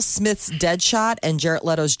Will Smith's Deadshot and Jared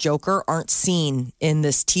Leto's Joker aren't seen in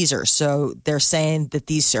this teaser. So they're saying that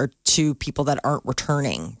these are 2 people that aren't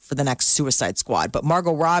returning for the next Suicide Squad. But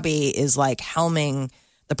Margot Robbie is like helming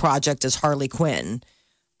the project as Harley Quinn.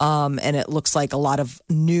 And it looks like a lot of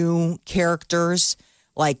new characters.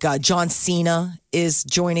 Like John Cena is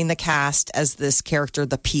joining the cast as this character,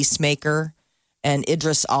 the Peacemaker. And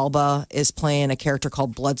Idris Elba is playing a character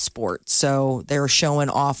called Bloodsport. So they're showing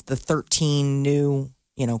off the 13 new,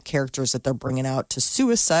 characters that they're bringing out to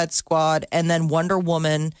Suicide Squad. And then Wonder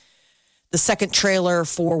Woman, the second trailer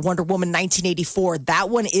for Wonder Woman 1984. That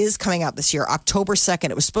one is coming out this year, October 2nd.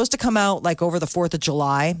 It was supposed to come out like over the 4th of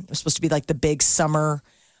July. It was supposed to be like the big summer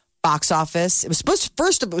box office. It was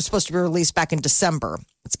supposed to be released back in December.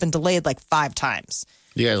 It's been delayed like 5 times.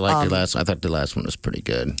 You guys liked the last one? I thought the last one was pretty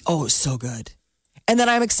good. Oh, it was so good. And then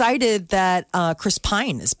I'm excited that Chris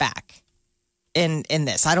Pine is back in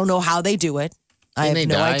this. I don't know how they do it. I have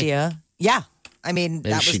no idea. Yeah. I mean, Maybe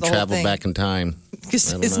that was she the whole traveled thing. back in time.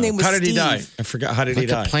 Because his name was How did he Steve. die? I forgot. How did he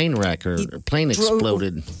die? A plane wreck or a plane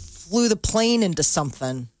exploded. Flew the plane into something.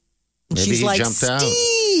 And Maybe she's he like, jumped out.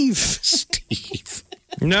 Steve. Steve.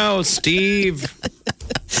 No, Steve.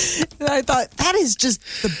 And I thought, that is just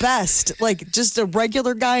the best. Like, just a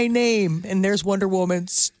regular guy name. And there's Wonder Woman.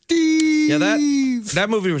 Steve. Yeah, that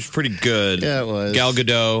movie was pretty good. Yeah, it was. Gal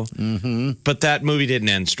Gadot. Mm-hmm. But that movie didn't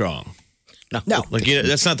end strong. No. Like,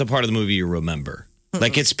 that's not the part of the movie you remember.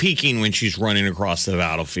 Like, it's peaking when she's running across the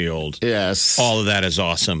battlefield. Yes. All of that is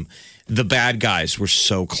awesome. The bad guys were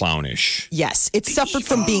so clownish. Yes, it suffered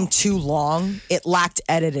from being too long. It lacked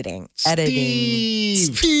editing.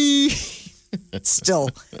 Steve. Still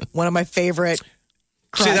one of my favorite.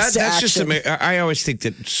 See, that's just I always think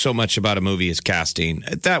that so much about a movie is casting.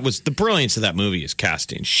 That was the brilliance of that movie is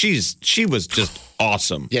casting. She was just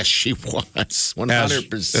awesome. Yes, she was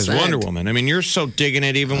 100%. As Wonder Woman. I mean, you're so digging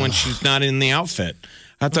it even when she's not in the outfit.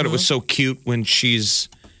 I thought it was so cute when she's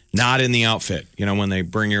not in the outfit. You know, when they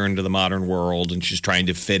bring her into the modern world and she's trying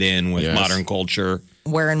to fit in with modern culture,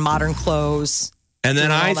 wearing modern clothes. And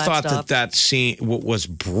then I that thought stuff. that scene, what was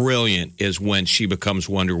brilliant is when she becomes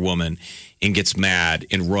Wonder Woman and gets mad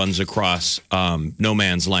and runs across no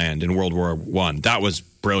man's land in World War I. That was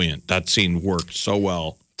brilliant. That scene worked so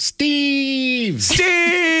well. Steve!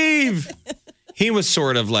 He was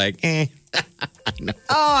sort of like, eh. Oh,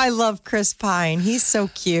 I love Chris Pine. He's so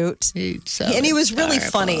cute. And he was really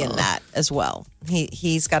funny in that as well.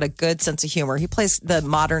 He's got a good sense of humor. He plays the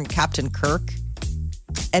modern Captain Kirk.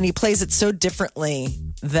 And he plays it so differently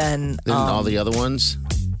than all the other ones.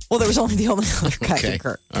 Well, there was only the only other Captain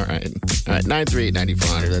Kirk. All right.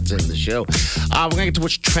 938-9400. That's it in the show. We're going to get to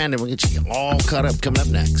what's trending. We'll get you all caught up coming up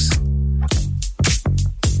next.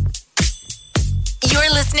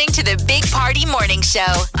 You're listening to the Big Party Morning Show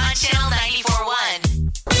on Channel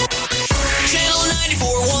 94.1. Channel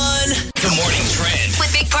 94.1. The morning trend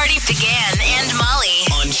With Big Party began and Molly.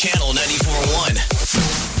 on Channel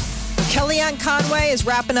 94.1. Kellyanne Conway is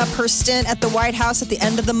wrapping up her stint at the White House at the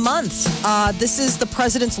end of the month. This is the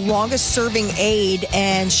president's longest serving aide,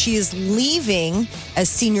 and she is leaving as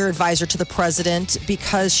senior advisor to the president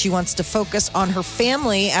because she wants to focus on her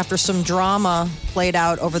family after some drama played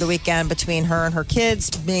out over the weekend between her and her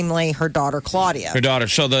kids, mainly her daughter, Claudia. Her daughter.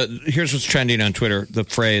 So here's what's trending on Twitter. The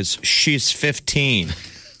phrase, she's 15.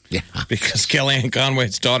 Yeah. Because Kellyanne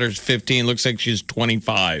Conway's daughter's 15. Looks like she's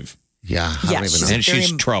 25. Yeah. I Yeah, don't even she's know. And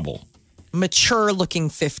she's trouble. Mature looking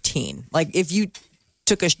 15. Like if you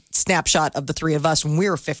took a snapshot of the three of us when we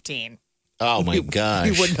were 15. Oh, my gosh.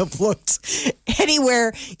 We wouldn't have looked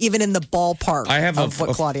anywhere, even in the ballpark I have of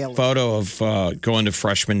what a Claudia looked. photo of going to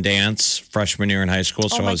freshman year in high school.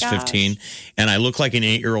 So Oh, I my was gosh. 15. And I look like an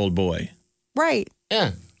 8-year-old boy. Right.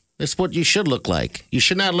 Yeah. That's what you should look like. You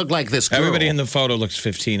should not look like this girl. Everybody in the photo looks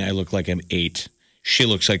 15. I look like I'm 8. she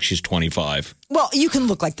looks like she's 25. Well, you can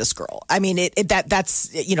look like this girl. I mean, that's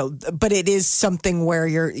but it is something where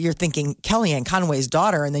you're thinking Kellyanne Conway's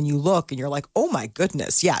daughter, and then you look and you're like, oh my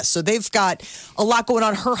goodness, yeah. So they've got a lot going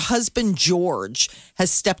on. Her husband George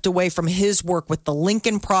has stepped away from his work with the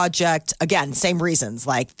Lincoln Project. Again, same reasons.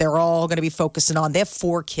 Like they're all going to be focusing on. They have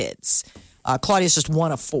 4 kids. Claudia's just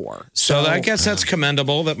one of 4. So I guess that's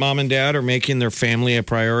commendable that mom and dad are making their family a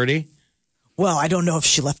priority. Well, I don't know if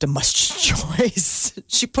she left him much choice.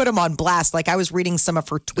 She put him on blast. Like I was reading some of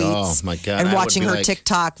her tweets my God, and watching her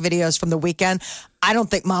TikTok videos from the weekend. I don't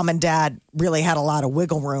think mom and dad really had a lot of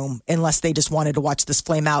wiggle room unless they just wanted to watch this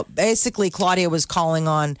flame out. Basically, Claudia was calling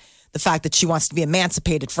on the fact that she wants to be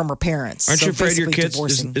emancipated from her parents. Aren't you afraid your kids?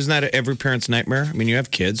 Divorcing. Isn't that every parent's nightmare? I mean, you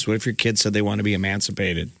have kids. What if your kids said they want to be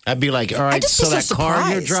emancipated? I'd be like, all right, so that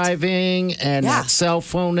car you're driving and that cell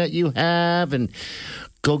phone that you have, and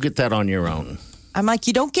go get that on your own. I'm like,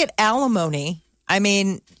 you don't get alimony. I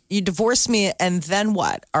mean, you divorce me, and then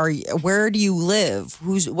what? Where do you live?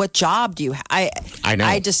 What job do you have? I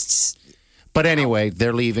know. But anyway,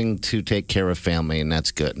 they're leaving to take care of family, and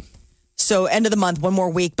that's good. So end of the month, one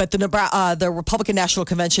more week. But the Republican National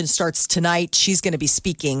Convention starts tonight. She's going to be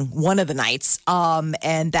speaking one of the nights,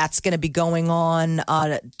 and that's going to be going on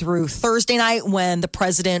through Thursday night when the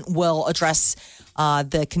president will address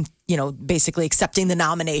basically accepting the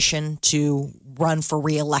nomination to run for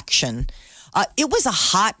re-election. It was a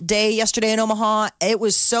hot day yesterday in Omaha. It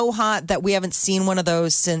was so hot that we haven't seen one of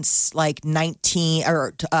those since like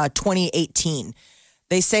 2018.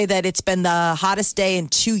 They say that it's been the hottest day in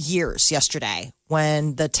 2 years yesterday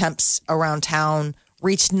when the temps around town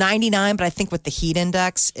reached 99. But I think with the heat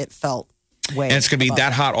index, it felt way. And it's going to be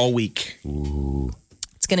that hot all week. Ooh.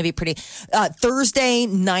 It's going to be pretty. Thursday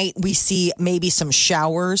night, we see maybe some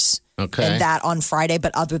showers. Okay. And that on Friday.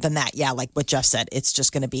 But other than that, yeah, like what Jeff said, it's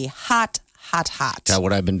just going to be hot.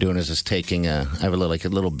 What I've been doing is just taking I have a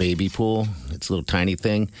little baby pool. It's a little tiny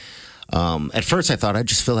thing. At first, I thought I'd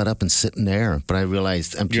just fill that up and sit in there, but I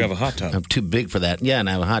realized you have a hot tub. I'm too big for that. Yeah, and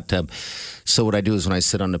I have a hot tub. So what I do is when I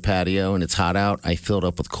sit on the patio and it's hot out, I fill it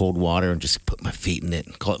up with cold water and just put my feet in it.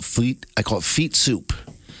 I call it feet soup.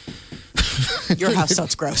 Your house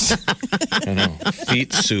sounds gross. I know.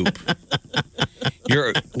 Feet soup.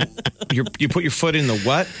 You put your foot in the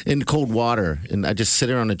what? In cold water, and I just sit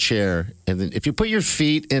there on a chair. And then if you put your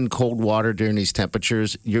feet in cold water during these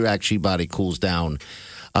temperatures, your actually body cools down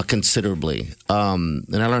considerably. And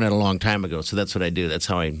I learned that a long time ago, so that's what I do. That's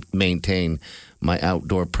how I maintain my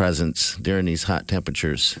outdoor presence during these hot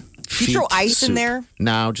temperatures. Do you throw ice in there?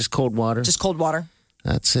 No, just cold water. Just cold water?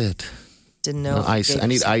 That's it. Didn't know. No, ice. I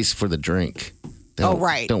need ice for the drink.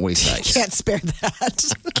 Right. Don't waste ice. Can't spare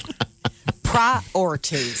that.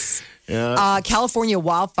 Priorities. Yeah. California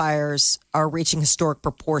wildfires are reaching historic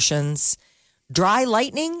proportions. Dry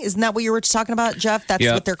lightning, isn't that what you were talking about, Jeff? That's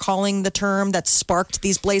what they're calling the term that sparked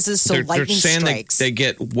these blazes. So lightning they're saying strikes. They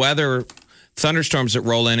get weather thunderstorms that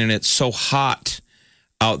roll in, and it's so hot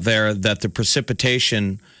out there that the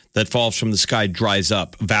precipitation that falls from the sky dries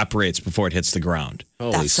up, evaporates before it hits the ground.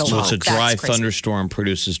 That's so So hot. it's a dry That's crazy. thunderstorm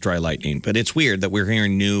produces dry lightning. But it's weird that we're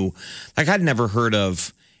hearing new, like I'd never heard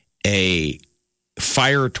of a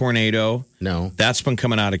fire tornado. No. That's been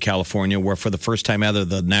coming out of California, where for the first time ever,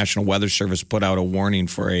 the National Weather Service put out a warning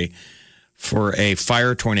for a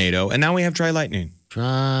fire tornado. And now we have dry lightning.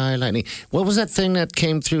 Dry lightning. What was that thing that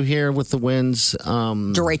came through here with the winds?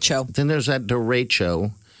 Derecho. Then there's that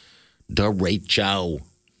derecho. Derecho.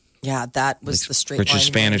 Yeah, that was the straight Which line is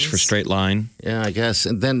Spanish winds. for straight line. Yeah, I guess.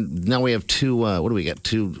 And then now we have two, what do we got?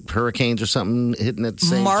 2 hurricanes or something hitting at the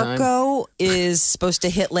same time? Marco is supposed to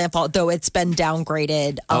hit landfall, though it's been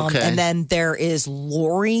downgraded. Okay. And then there is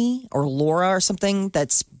Laura or something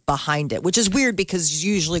that's behind it, which is weird because it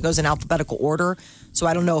usually goes in alphabetical order. So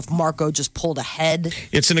I don't know if Marco just pulled ahead.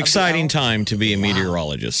 It's an exciting time to be a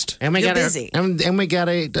meteorologist. And we You're got busy. And we got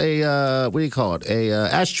a what do you call it? A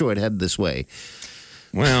asteroid headed this way.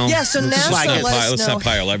 Well, Yeah, so NASA let us let's know. not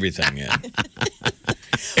pile everything in.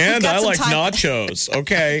 And got I some like time. nachos.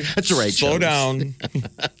 Okay. That's right, Slow Jones. down.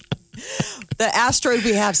 The asteroid,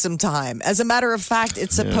 we have some time. As a matter of fact,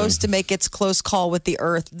 it's supposed to make its close call with the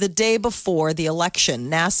Earth the day before the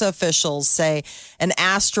election. NASA officials say an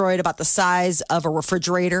asteroid about the size of a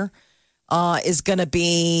refrigerator is going to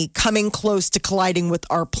be coming close to colliding with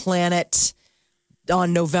our planet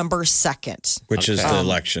on November 2nd. Which is the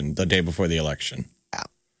election, the day before the election.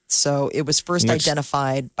 So it was first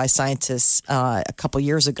identified by scientists a couple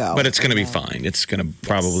years ago. But it's going to be fine. It's going to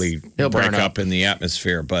probably It'll break burn up up. in the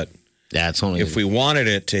atmosphere. But Yeah, it's only if we wanted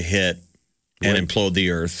it to hit and implode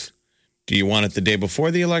the Earth, Do you want it the day before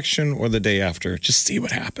the election or the day after? Just see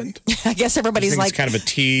what happened. I guess everybody's like, it's kind of a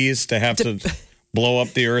tease to have to blow up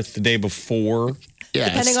the earth the day before.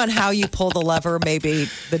 Yes. Depending on how you pull the lever, maybe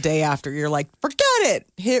the day after, you're like, forget it,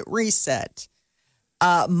 hit reset.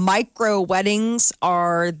 Micro weddings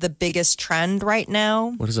are the biggest trend right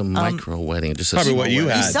now. What is a micro wedding? Just probably small what you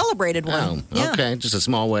wedding? had. You celebrated one. Oh, okay. Just a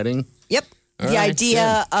small wedding. Yep. All the right,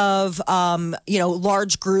 idea of,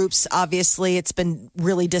 large groups, obviously, it's been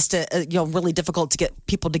really distant, really difficult to get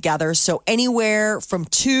people together. So anywhere from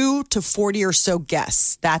 2 to 40 or so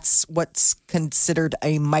guests, that's what's considered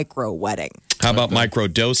a micro wedding. How about micro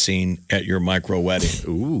dosing at your micro wedding?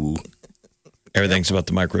 Ooh. Everything's about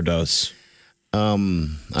the micro dose.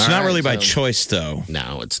 It's not really by choice, though.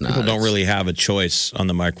 No, it's not. People don't really have a choice on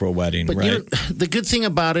the micro wedding, But right? the good thing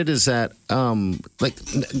about it is that,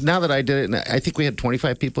 now that I did it, I think we had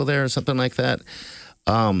 25 people there or something like that.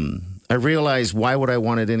 I realized, why would I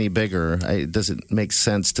want it any bigger? It doesn't make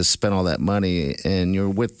sense to spend all that money, and you're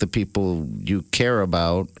with the people you care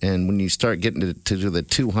about. And when you start getting to the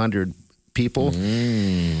 200 people,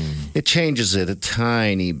 it changes it a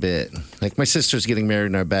tiny bit. Like my sister's getting married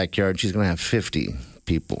in our backyard. She's going to have 50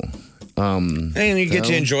 people. And you get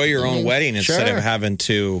to enjoy your own wedding instead of having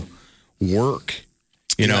to work.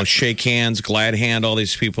 Shake hands, glad hand, all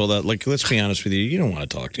these people that, like, let's be honest with you, you don't want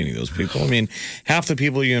to talk to any of those people. I mean, half the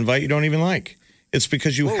people you invite, you don't even like. It's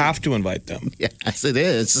because you have to invite them. Yes, it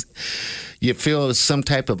is. You feel some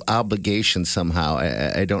type of obligation somehow.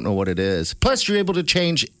 I don't know what it is. Plus, you're able to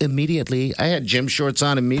change immediately. I had gym shorts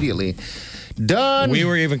on immediately. Done. We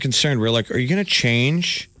were even concerned. We were like, are you going to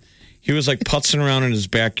change? He was like putzing around in his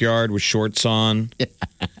backyard with shorts on.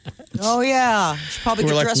 Oh, yeah. Probably We're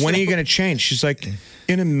get like, dressed when for- are you going to change? She's like,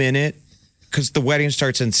 in a minute, because the wedding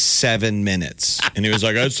starts in 7 minutes. And he was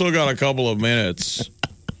like, I still got a couple of minutes.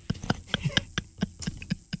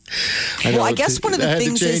 I guess one of the I had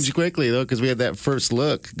things to change is quickly, though, because we had that first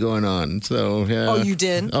look going on. So, yeah. Oh, you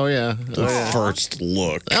did? Oh, yeah. The first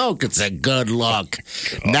look. Oh, it's a good look.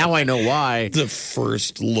 Now I know why. The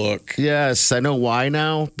first look. Yes, I know why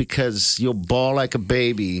now. Because you'll bawl like a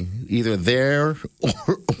baby, either there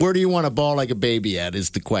or where do you want to bawl like a baby at is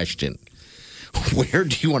the question. Where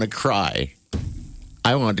do you want to cry?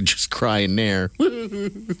 I want to just cry in there.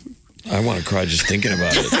 I want to cry just thinking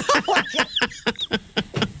about it.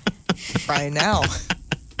 Cry now.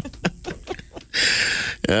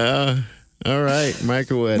 All right,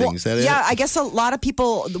 micro wedding. Is that it? Yeah, I guess a lot of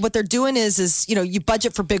people, what they're doing is you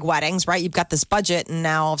budget for big weddings, right? You've got this budget, and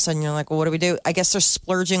now all of a sudden you're like, well, what do we do? I guess they're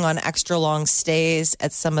splurging on extra long stays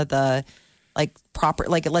at some of the proper,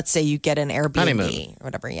 let's say you get an Airbnb Honeymoon. or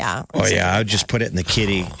whatever. Yeah. Oh, yeah. I would just put it in the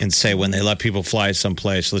kitty and say, when they let people fly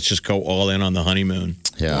someplace, let's just go all in on the honeymoon.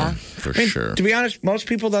 Yeah, for sure. To be honest, most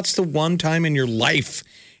people, that's the one time in your life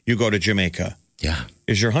you go to Jamaica. Yeah.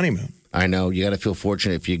 Is your honeymoon. I know. You got to feel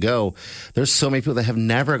fortunate if you go. There's so many people that have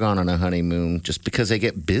never gone on a honeymoon just because they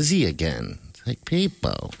get busy again. It's like,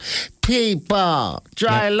 people,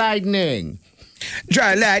 dry lightning.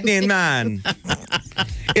 Dry lightning, man.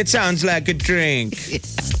 It sounds like a drink.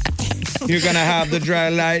 You're going to have the dry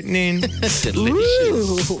lightning.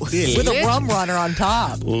 Ooh, with a rum runner on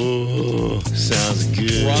top. Ooh, sounds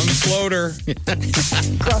good. Rum floater.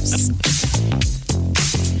 Gross.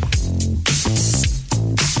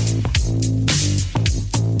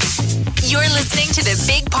 You're listening to the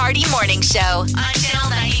Big Party Morning Show on Channel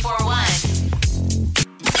 94.1.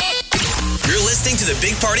 You're listening to the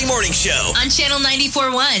Big Party Morning Show On Channel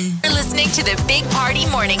 94.1. You're listening to the Big Party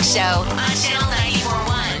Morning Show on Channel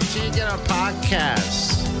 94.1. You get our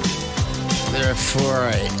podcasts. They're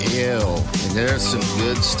for you. And there's some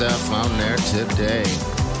good stuff on there today.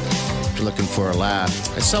 If you're looking for a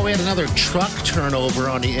laugh. I saw we had another truck turnover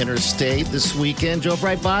on the interstate this weekend. Drove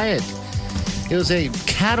right by it. It was a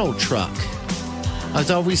cattle truck. I've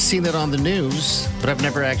always seen it on the news, but I've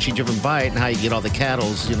never actually driven by it and how you get all the cattle,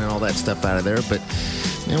 all that stuff out of there. But,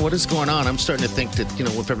 what is going on? I'm starting to think that,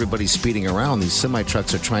 with everybody speeding around, these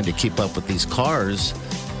semi-trucks are trying to keep up with these cars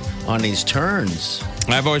on these turns.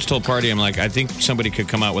 I've always told Party, I'm like, I think somebody could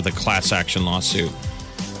come out with a class action lawsuit.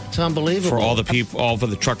 It's unbelievable. For all the people, all of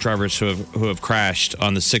the truck drivers who have crashed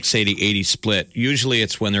on the 680-80 split. Usually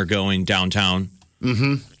it's when they're going downtown,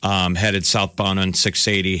 headed southbound on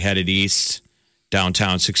 680, headed east,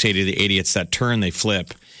 downtown 680 to 80. It's that turn they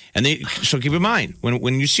flip. And so keep in mind,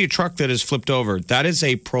 when you see a truck that is flipped over, that is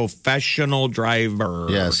a professional driver.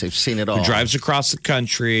 Yes, they've seen it all. Who drives across the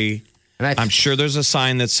country. And I'm sure there's a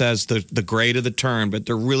sign that says the grade of the turn, but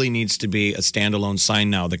there really needs to be a standalone sign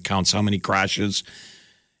now that counts how many crashes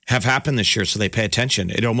have happened this year, so they pay attention.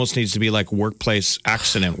 It almost needs to be like workplace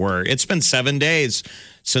accident where it's been 7 days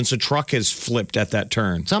since a truck has flipped at that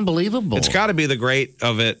turn. It's unbelievable. It's got to be the great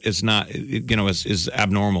of it is not, is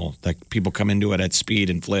abnormal. Like people come into it at speed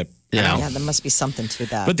and flip. Yeah. Yeah, there must be something to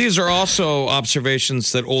that. But these are also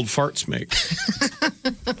observations that old farts make.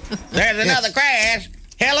 There's another crash.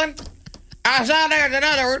 Helen, I saw there's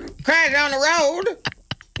another crash on the road.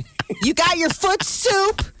 You got your foot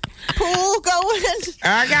soup pool going?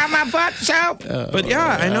 I got my foot soup. But yeah,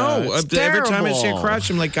 I know. Every time I see a terrible. crash,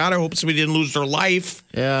 I'm like, God, I hope somebody didn't lose their life.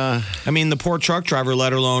 Yeah. I mean, the poor truck driver,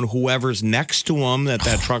 let alone whoever's next to him that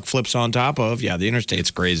truck flips on top of. Yeah, the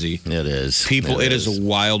interstate's crazy. It is. It is a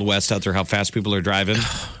wild west out there, how fast people are driving.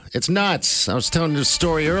 It's nuts. I was telling you a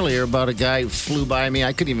story earlier about a guy who flew by me.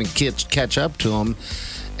 I couldn't even catch up to him.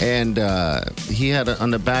 And he had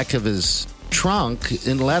on the back of his trunk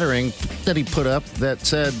in lettering that he put up that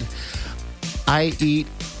said, "I eat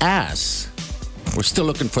ass." We're still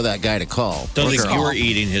looking for that guy to call. Don't Or think girl. you were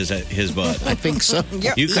eating his butt. I think so.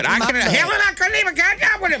 You could. Helen, I couldn't even catch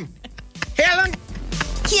up with him. Helen.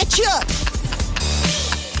 Ketchup.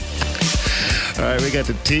 All right, we got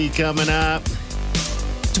the tea coming up.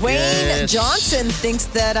 Dwayne Yes. Johnson thinks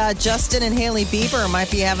that Justin and Haley Bieber might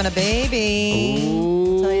be having a baby.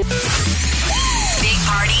 Big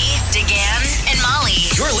Party, DeGan, and Molly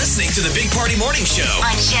You're listening to the Big Party Morning Show.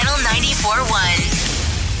 on Channel 94.1.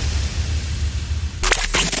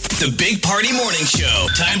 The Big Party Morning Show.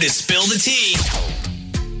 Time to spill the tea.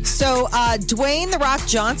 So, Dwayne "The Rock"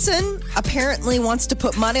 Johnson apparently wants to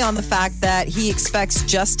put money on the fact that he expects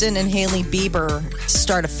Justin and Haley Bieber to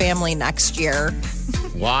start a family next year.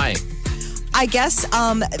 Why? I guess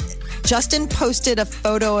Justin posted a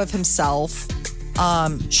photo of himself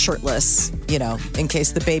shirtless, in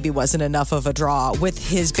case the baby wasn't enough of a draw, with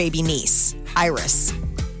his baby niece, Iris.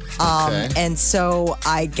 Okay. And so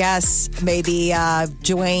I guess maybe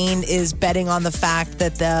Dwayne is betting on the fact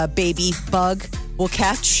that the baby bug will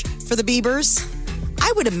catch for the Biebers.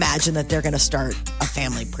 I would imagine that they're going to start a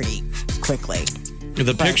family pretty quickly.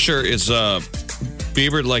 The picture is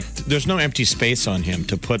Bieber, like, there's no empty space on him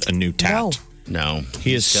to put a new tat. No.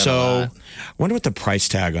 He is He's got a so. lot. I wonder what the price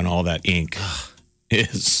tag on all that ink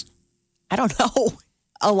is. I don't know.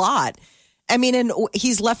 A lot. I mean, and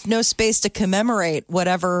he's left no space to commemorate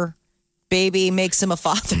whatever baby makes him a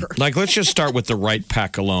father. Like, let's just start with the right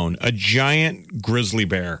pack alone. A giant grizzly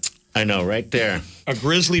bear. I know, right there. A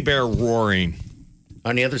grizzly bear roaring.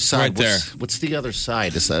 On the other side. Right there. What's the other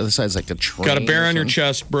side? The other side's like a train. Got a bear or on your something?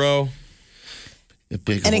 chest, bro. A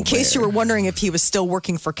big And in old case bear. you were wondering if he was still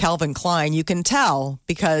working for Calvin Klein, you can tell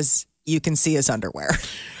because you can see his underwear.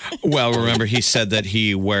 Well, remember, he said that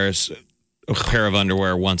he wears a pair of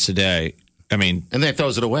underwear once a day. I mean, And then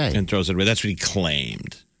throws it away. and throws it away. That's what he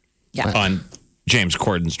claimed Yeah. on James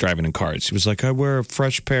Corden's Driving in Cars. He was like, I wear a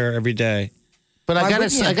fresh pair every day. But I Why gotta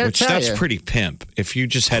wouldn't you? Which tell that's you. pretty pimp. If you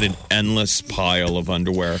just had an endless pile of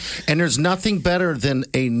underwear. And there's nothing better than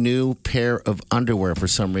a new pair of underwear for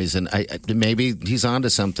some reason. Maybe he's onto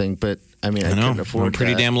something, but I mean, I I know. couldn't afford I'm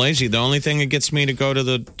pretty that. damn lazy. The only thing that gets me to go to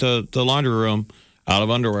the laundry room out of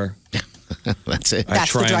underwear. That's it. I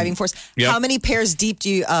That's try the and- driving force. Yep. How many pairs deep do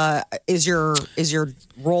you is your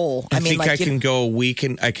roll? I think I you- can go a week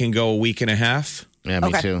and a half, Yeah, me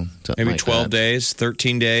Okay. too. Something maybe like 12 that. days,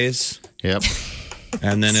 13 days. Yep.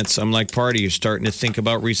 And then I'm like, party, you're starting to think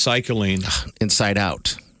about recycling. Inside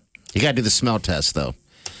out. You got to do the smell test, though.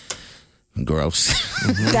 Gross.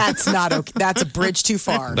 That's not okay. That's a bridge too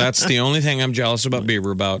far. That's the only thing I'm jealous about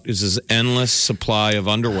Bieber about is his endless supply of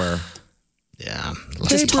underwear. Yeah.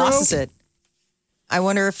 Just tosses it. I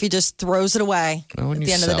wonder if he just throws it away Well, when at you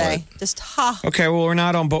the end of the sell day. Just Okay, well,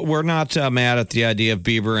 we're not mad at the idea of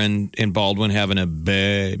Bieber and Baldwin having a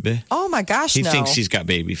baby. Oh my gosh, He no. thinks he's got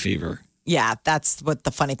baby fever. Yeah, that's what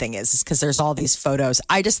the funny thing is because there's all these photos.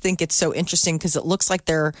 I just think it's so interesting because it looks like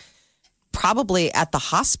they're probably at the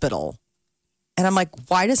hospital. And I'm like,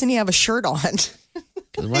 why doesn't he have a shirt on?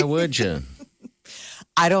 Why would you?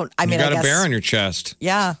 I don't, I mean, You got I a guess, bear on your chest.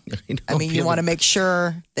 yeah. know, I mean, you want to make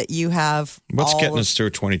sure that you have What's all getting of- us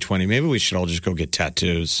through 2020? Maybe we should all just go get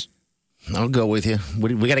tattoos. I'll go with you.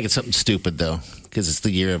 We got to get something stupid, though, because it's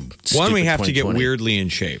the year of One, we stupid have to get 2020. weirdly in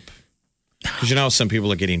shape. Because you know, some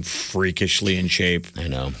people are getting freakishly in shape. I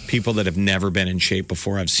know. People that have never been in shape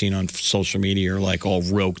before I've seen on social media are like all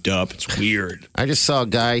roped up. It's weird. I just saw a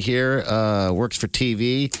guy here, works for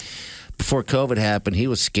TV. Before COVID happened, he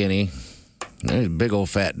was skinny. He's a big old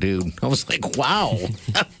fat dude. I was like, wow.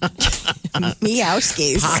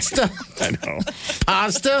 Meowskis. Pasta? I know.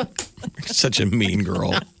 Pasta? Such a mean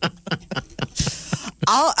girl.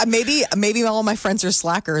 Maybe all my friends are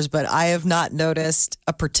slackers, but I have not noticed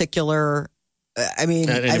a particular. I think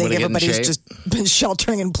everybody's just been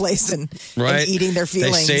sheltering in place and eating their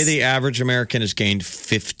feelings. They say the average American has gained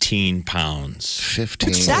 15 pounds.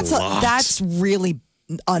 15. That's really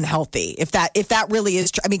unhealthy. If that really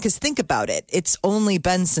is true. I mean, because think about it. It's only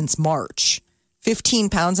been since March. 15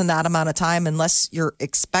 pounds in that amount of time, unless you're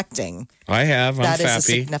expecting. I have. I'm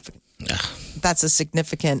fappy. That's a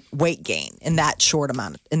significant weight gain in that short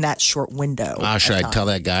window. Should I tell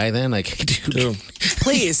that guy then? Like, dude,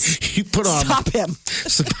 please, you put on stop him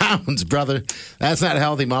some pounds, brother. That's not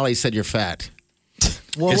healthy. Molly said you're fat.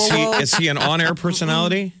 Is he an on-air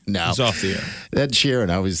personality? No, he's off the air. Ed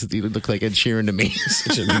Sheeran. He looked like Ed Sheeran to me.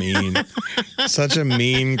 Such a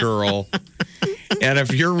mean girl. And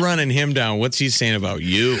if you're running him down, what's he saying about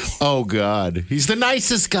you? Oh, God. He's the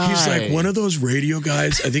nicest guy. He's like, one of those radio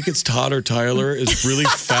guys, I think it's Todd or Tyler, is really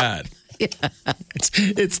fat. Yeah,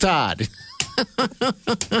 it's Todd.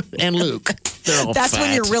 And Luke. They're all That's fat.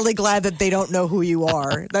 when you're really glad that they don't know who you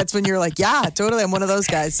are. That's when you're like, yeah, totally. I'm one of those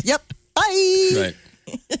guys. Yep. Bye. Right.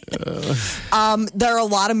 There are a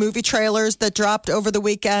lot of movie trailers that dropped over the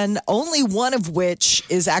weekend, only one of which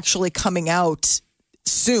is actually coming out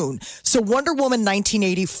soon. So Wonder Woman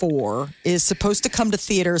 1984 is supposed to come to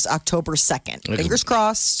theaters October 2nd. Fingers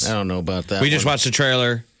crossed. I don't know about that. We just watched the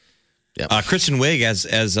trailer. Yep. Kristen Wiig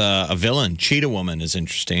as a villain, Cheetah Woman, is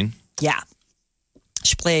interesting. Yeah.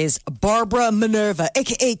 She plays Barbara Minerva,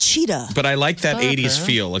 a.k.a. Cheetah. But I like that 80s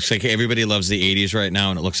feel. Looks like everybody loves the 80s right now,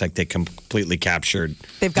 and it looks like they completely captured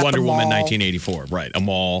Wonder Woman 1984. Right, a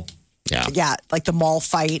mall. Yeah, like the mall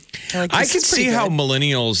fight. Like, I can see how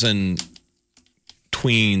millennials and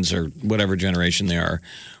tweens or whatever generation they are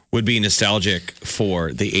would be nostalgic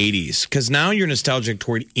for the 80s. Because now you're nostalgic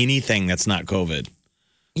toward anything that's not COVID.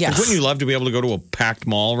 Yes. Like, wouldn't you love to be able to go to a packed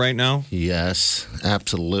mall right now? Yes,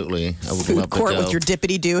 absolutely. I would food love court to go. with your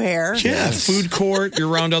dippity-doo hair. Yeah, food court. You're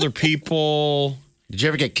around other people. Did you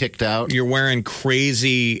ever get kicked out? You're wearing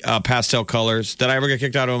crazy pastel colors. Did I ever get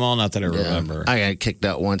kicked out of a mall? Not that I remember. I got kicked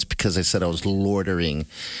out once because I said I was loitering.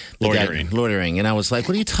 Loitering. And I was like,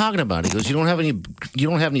 what are you talking about? He goes, you don't have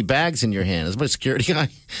any bags in your hand. Is my security guy?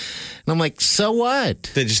 And I'm like, so what?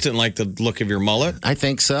 They just didn't like the look of your mullet? I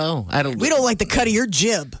think so. We don't like the cut of your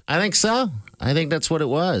jib. I think so. I think that's what it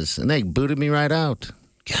was. And they booted me right out.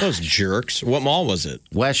 Those jerks. What mall was it?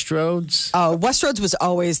 Westroads. Oh, Westroads was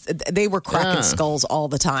always, they were cracking skulls all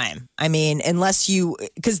the time. I mean,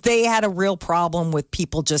 because they had a real problem with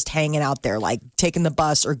people just hanging out there, like taking the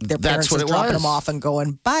bus or their parents just dropping them off and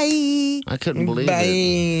going, bye. I couldn't believe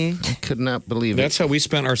it. I could not believe it. That's how we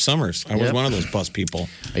spent our summers. I was one of those bus people.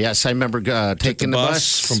 Yes, I remember taking the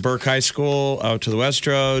bus from Burke High School out to the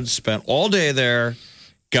Westroads, spent all day there,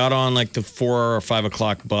 got on like the 4 or 5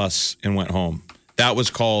 o'clock bus and went home. That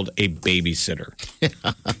was called a babysitter.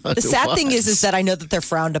 The sad thing is that I know that they're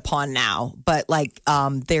frowned upon now, but like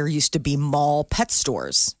there used to be mall pet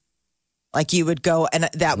stores. Like you would go, and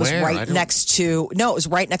that was right next to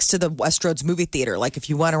the Westroads movie theater. Like if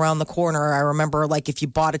you went around the corner, I remember like if you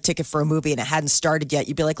bought a ticket for a movie and it hadn't started yet,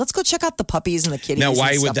 you'd be like, let's go check out the puppies and the kitties. Now,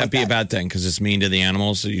 why and would that like be a bad thing? Because it's mean to the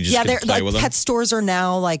animals? So you just get to play with them? Pet stores are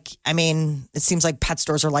now like, I mean, it seems like pet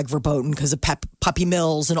stores are like verboten because of puppy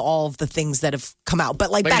mills and all of the things that have come out.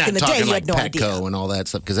 But like back in the day, you had no idea. Petco and all that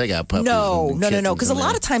stuff because they got puppies. No. Because a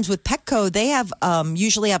lot of times with Petco, they have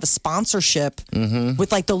usually have a sponsorship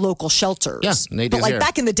with like the local shelters. Yeah, they do. Like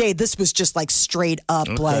back in the day, this was just like straight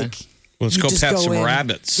up like. Let's go pet some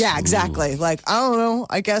rabbits. Yeah, exactly. Ooh. Like I don't know.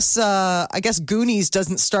 I guess Goonies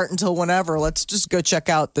doesn't start until whenever. Let's just go check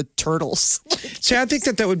out the turtles. See, I think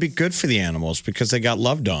that would be good for the animals because they got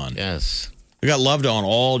loved on. Yes, they got loved on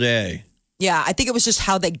all day. Yeah, I think it was just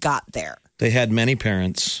how they got there. They had many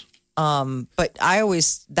parents. But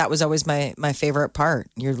that was always my favorite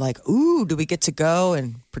part. You're like, ooh, do we get to go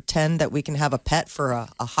and pretend that we can have a pet for a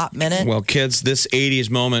hot minute? Well, kids, this 80s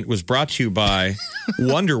moment was brought to you by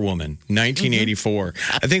Wonder Woman, 1984.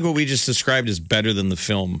 I think what we just described is better than the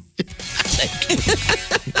film.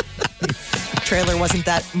 Trailer wasn't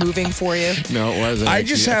that moving for you? No, it wasn't. I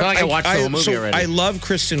feel like I watched the whole movie already. I love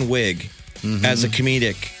Kristen Wiig as a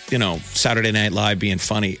comedic. Saturday Night Live being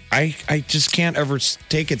funny. I just can't ever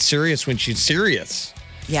take it serious when she's serious.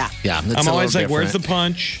 Yeah. I'm always like, where's the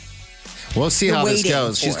punch? We'll see how this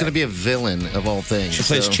goes. She's going to be a villain of all things. She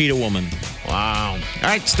plays Cheetah Woman. Wow. All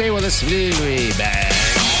right, stay with us. We'll be back.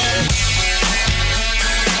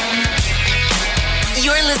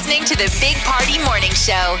 You're listening to the Big Party Morning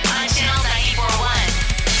Show on Channel 94.1.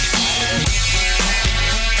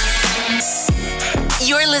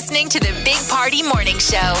 You're listening to the Big Party Morning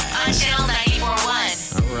Show on Channel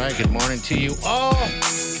 94.1. All right. Good morning to you all.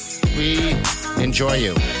 We enjoy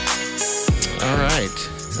you. All right.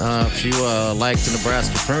 If you like the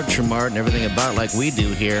Nebraska Furniture Mart and everything about like we do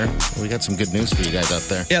here, we got some good news for you guys out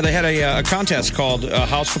there. Yeah, they had a contest called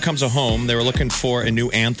House Becomes a Home. They were looking for a new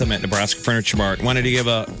anthem at Nebraska Furniture Mart. Wanted to give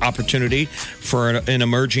an opportunity for an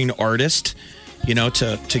emerging artist,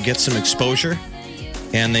 to get some exposure.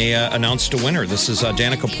 And they announced a winner. This is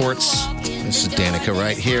Danica Ports. This is Danica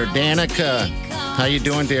right here. Danica, how you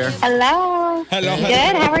doing, dear? Hello. Hello.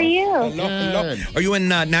 Good. How are you? Hello. Are you in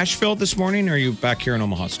Nashville this morning, or are you back here in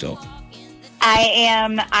Omaha still? I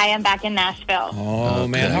am back in Nashville. Oh,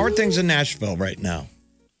 man. How are things in Nashville right now?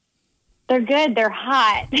 They're good. They're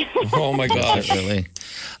hot. Oh, my gosh. Really?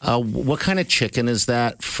 What kind of chicken is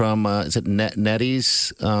that from, is it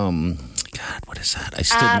Nettie's? God, what is that? I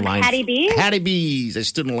stood in line. Hattie B's? Hattie B's. I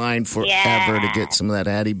stood in line forever to get some of that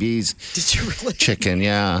Hattie B's. Did you really? Chicken,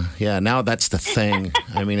 yeah. Yeah, now that's the thing.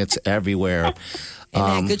 I mean, it's everywhere.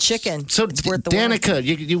 Good chicken. So, it's worth the Danica, work.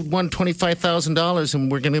 you won $25,000, and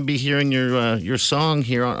we're going to be hearing your song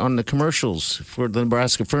here on the commercials for the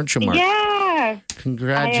Nebraska Furniture Mart. Yeah.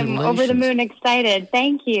 Congratulations. I am over the moon excited.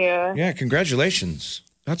 Thank you. Yeah, congratulations.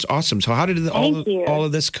 That's awesome. So how did all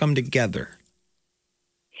of this come together?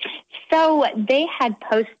 So they had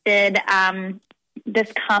posted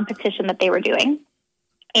this competition that they were doing.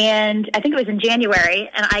 And I think it was in January.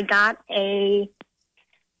 And I got a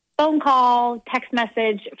phone call, text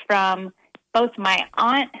message from both my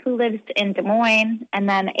aunt who lives in Des Moines and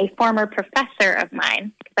then a former professor of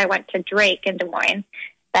mine, because I went to Drake in Des Moines,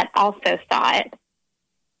 that also saw it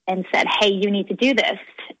and said, hey, you need to do this.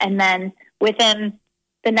 And then within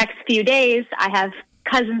the next few days, I have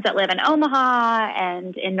cousins that live in Omaha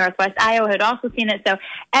and in Northwest Iowa had also seen it. So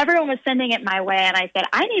everyone was sending it my way. And I said,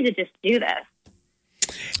 I need to just do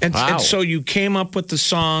this. And so you came up with the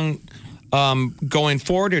song going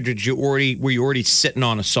forward, or were you already sitting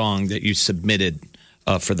on a song that you submitted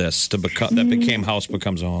for this that became House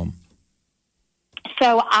Becomes a Home?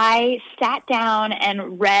 So I sat down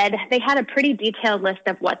and read. They had a pretty detailed list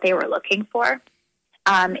of what they were looking for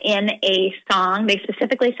in a song. They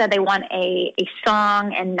specifically said they want a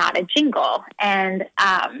song and not a jingle. And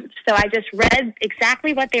so I just read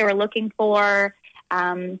exactly what they were looking for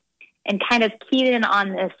and kind of keyed in on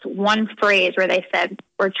this one phrase where they said,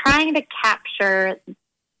 we're trying to capture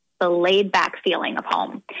the laid-back feeling of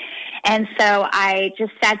home. And so I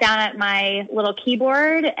just sat down at my little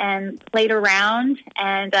keyboard and played around,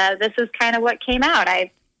 and this is kind of what came out. I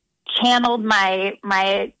channeled my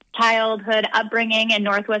childhood upbringing in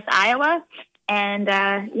Northwest Iowa, and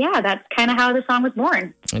that's kind of how the song was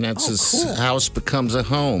born. And that's cool. House Becomes a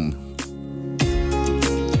Home.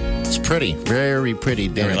 It's pretty, very pretty,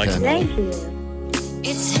 Danica. Thank you.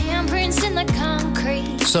 It's handprints in the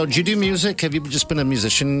concrete. So, did you do music? Have you just been a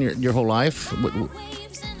musician your whole life?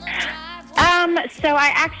 So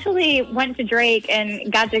I actually went to Drake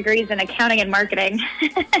and got degrees in accounting and marketing.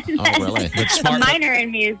 Really? A minor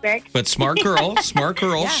in music. But smart girl. She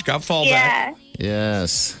got fallback. Yeah.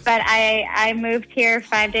 Yes. But I moved here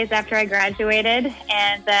 5 days after I graduated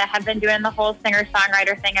and have been doing the whole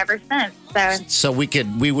singer-songwriter thing ever since. So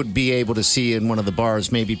we would be able to see you in one of the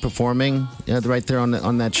bars, maybe performing right there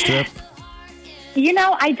on that strip. You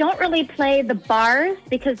know, I don't really play the bars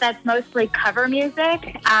because that's mostly cover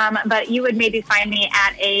music. But you would maybe find me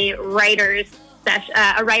at a writer's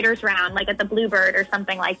round, like at the Bluebird or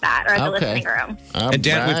something like that, or at the listening room. And we've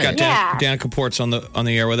got Danica Ports on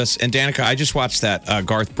the air with us. And Danica, I just watched that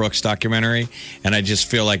Garth Brooks documentary, and I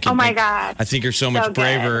just feel like oh my God, I think you're so much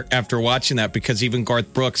braver after watching that, because even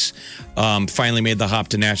Garth Brooks finally made the hop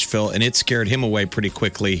to Nashville, and it scared him away pretty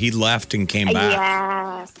quickly. He left and came back.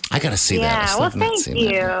 Yeah, I gotta see that. Yeah, well, thank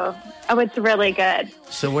you. Oh, it's really good.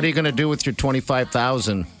 So, what are you gonna do with your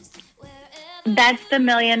 $25,000? That's the $1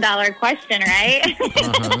 million question, right?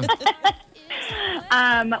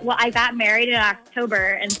 Well, I got married in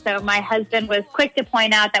October, and so my husband was quick to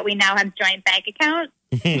point out that we now have joint bank accounts.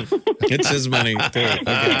 It's his money, too.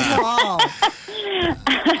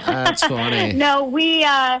 That's funny. No, we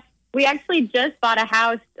actually just bought a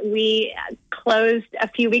house. We closed a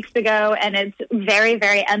few weeks ago, and it's very,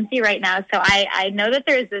 very empty right now. So I know that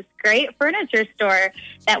there's this great furniture store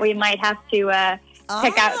that we might have to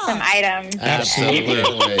pick out some items.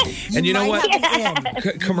 Absolutely. And you know what?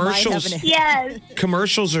 Yes. Commercials. Yes.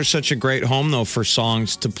 Commercials are such a great home, though, for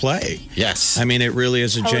songs to play. Yes. I mean, it really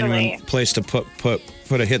is a genuine place to put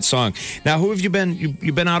a hit song. Now, who have you been?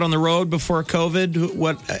 You've been out on the road before COVID.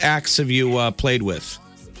 What acts have you played with?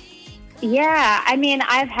 Yeah, I mean,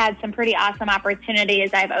 I've had some pretty awesome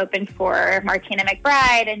opportunities. I've opened for Martina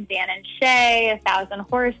McBride and Dan and Shay, 1,000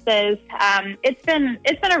 Horses. It's been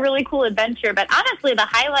a really cool adventure. But honestly, the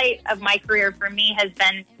highlight of my career for me has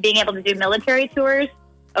been being able to do military tours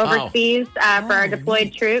overseas for our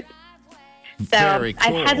deployed troops. So Very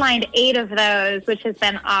cool. I've headlined 8 of those, which has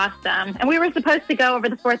been awesome. And we were supposed to go over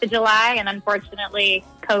the 4th of July, and unfortunately,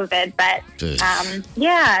 COVID. But it's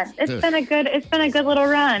been a good little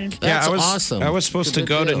run. That's I was awesome. I was supposed Good to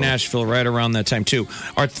go to deal. Nashville right around that time too.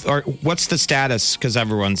 What's the status? Because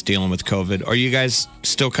everyone's dealing with COVID. Are you guys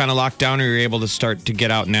still kind of locked down, or are you able to start to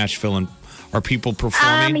get out in Nashville? And are people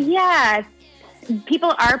performing? Yeah.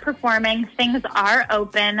 People are performing. Things are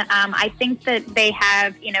open. I think that they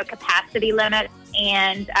have, capacity limits,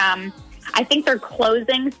 and I think they're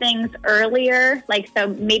closing things earlier. Like, so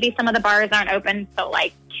maybe some of the bars aren't open till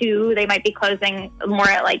like 2. They might be closing more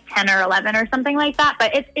at like 10 or 11 or something like that.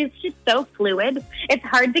 But it's just so fluid. It's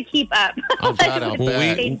hard to keep up. Oh, God, I'll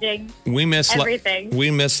bet. Changing We miss everything. We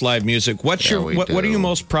miss live music. What are you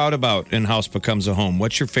most proud about in House Becomes a Home?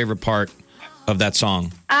 What's your favorite part of that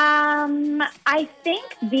song? I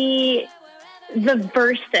think the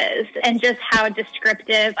verses and just how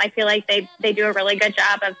descriptive. I feel like they do a really good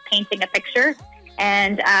job of painting a picture.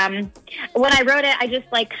 And when I wrote it, I just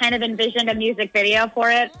kind of envisioned a music video for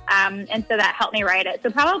it. And so that helped me write it. So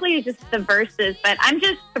probably just the verses. But I'm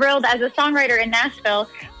just thrilled as a songwriter in Nashville.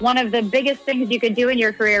 One of the biggest things you could do in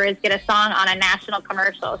your career is get a song on a national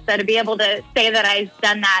commercial. So to be able to say that I've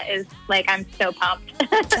done that is I'm so pumped.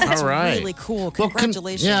 That's All right. really cool.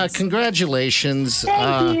 Congratulations. Congratulations.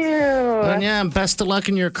 Thank you. And best of luck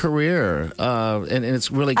in your career. And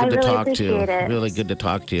it's really good to really talk to you. appreciate it. Really good to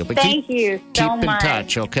talk to you. But Thank you so keep in much.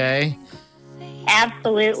 touch, okay?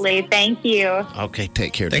 Absolutely. Thank you. Okay,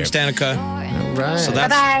 take care. Thanks, dear. Danica. All right. So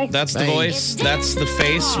Bye-bye. that's the Bye. voice. That's the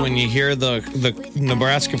face when you hear the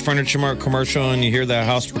Nebraska Furniture Mart commercial and you hear that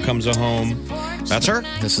House Becomes a Home. That's her.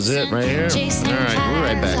 This is it right here. All right, we're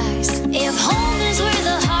right back. If home is where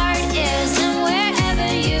the heart is, then wherever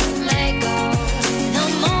you may go, the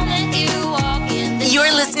moment you walk in,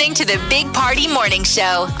 You're listening to the Big Party Morning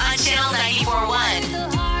Show on Channel 94.1. the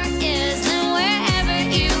heart is, then wherever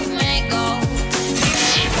you may go.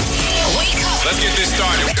 Wake up. Let's get this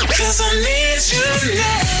started.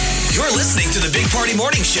 You're listening to the Big Party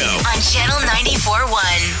Morning Show. On Channel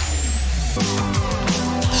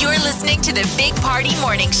 94.1. You're listening to the Big Party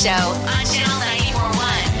Morning Show on Channel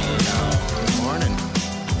 94.1. Morning.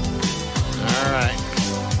 All right.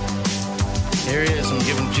 Here he is. I'm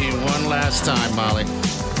giving it to you one last time, Molly.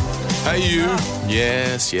 Hey, you.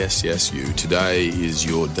 Yes, you. Today is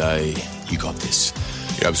your day. You got this.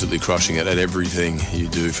 You're absolutely crushing it at everything you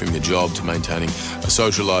do, from your job to maintaining a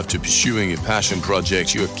social life to pursuing your passion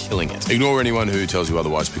projects. You're killing it. Ignore anyone who tells you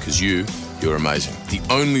otherwise, because you're amazing. The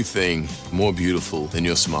only thing more beautiful than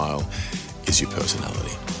your smile is your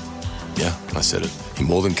personality. Yeah, I said it. You're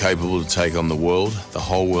more than capable to take on the world, the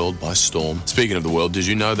whole world, by storm. Speaking of the world, did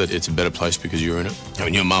you know that it's a better place because you're in it? I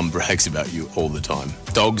mean, your mum brags about you all the time.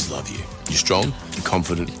 Dogs love you. You're strong, you're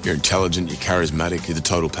confident, you're intelligent, you're charismatic, you're the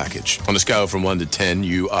total package. On a scale from 1 to 10,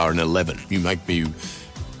 you are an 11. You make me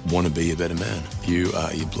want to be a better man. You're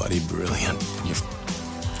bloody brilliant. You're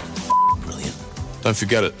brilliant. Don't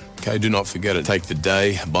forget it, okay? Do not forget it. Take the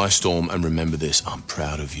day by storm and remember this. I'm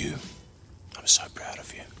proud of you. I'm so proud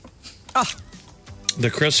of you. The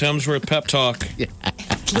Chris Hemsworth pep talk.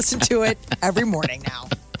 Listen to it every morning now.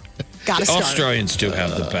 Gotta start. Australians do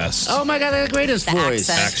have the best Oh, my God, the greatest The voice.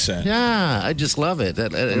 accent. Yeah, I just love it. I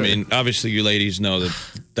mean, obviously, you ladies know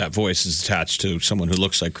that voice is attached to someone who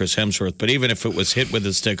looks like Chris Hemsworth. But even if it was hit with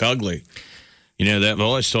a stick ugly, that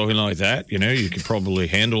voice talking like that, you could probably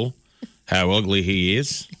handle how ugly he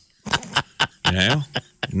is.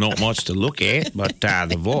 Not much to look at, but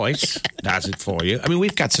the voice does it for you. I mean,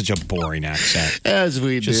 we've got such a boring accent. As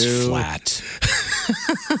we Just do. flat.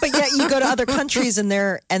 But yet you go to other countries and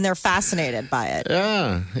they're fascinated by it.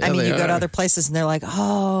 Yeah. I mean, you go to other places and they're like,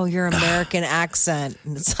 "Oh, your American accent."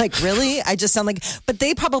 And it's like, really? I just sound like, but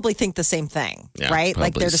they probably think the same thing, Yeah, right?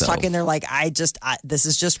 Like they're probably just so. talking. They're like, this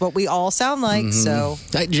is just what we all sound like. So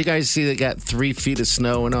Did you guys see they got 3 feet of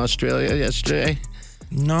snow in Australia yesterday?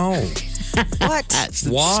 No. what? It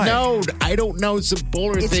Why? snowed. I don't know. Some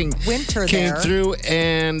polar It's thing winter came there. through,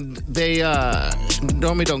 and they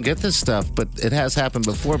normally don't get this stuff, but it has happened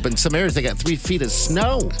before. But in some areas, they got 3 feet of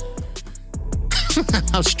snow.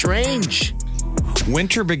 How strange.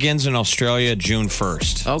 Winter begins in Australia June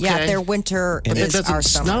 1st. Okay. Yeah, their winter And it is doesn't our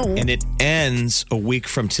summer. snow. And it ends a week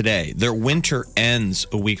from today. Their winter ends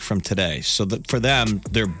a week from today. So that for them,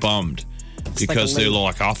 they're bummed because they're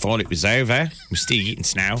like, I thought it was over. We're still eating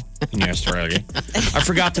snow in Australia. I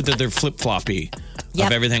forgot that they're flip-floppy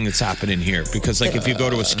of everything that's happening here. Because, like, if you go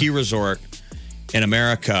to a ski resort in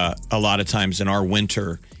America, a lot of times in our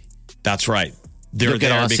winter, that's right. They're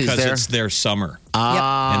there because it's their summer.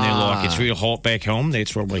 And they're like, it's real hot back home.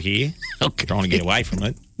 That's what we're here. Trying to get away from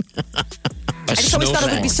it. I just always thought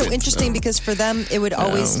it would be so interesting because for them, it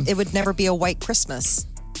would never be a white Christmas.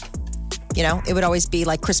 You know, it would always be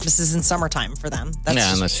like Christmases in summertime for them.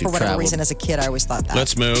 That's unless you for whatever traveled. reason, as a kid, I always thought that.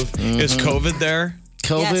 Let's move. Is COVID there?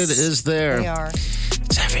 COVID is there. They are.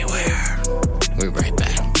 It's everywhere. We'll be right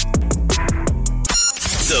back.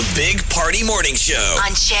 The Big Party Morning Show.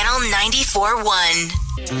 On Channel 94.1.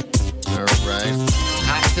 All right.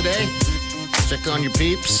 Hot today? Check on your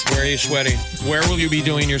peeps. Where are you sweating? Where will you be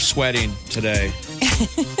doing your sweating today?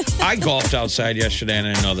 I golfed outside yesterday, and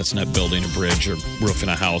I know that's not building a bridge or roofing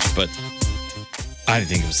a house, but I didn't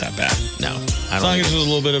think it was that bad. No. As long as there's a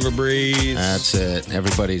little bit of a breeze. That's it.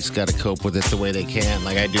 Everybody's got to cope with it the way they can.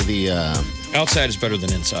 Like I do the... outside is better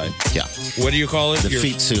than inside. Yeah. What do you call it? The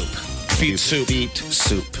feet soup. Feet soup. Feet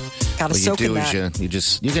soup. Gotta What you soak do in is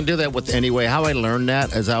that. you can do that with any way. How I learned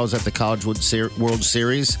that is I was at the College World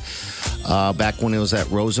Series back when it was at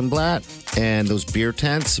Rosenblatt and those beer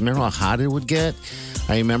tents. Remember how hot it would get?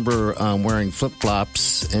 I remember wearing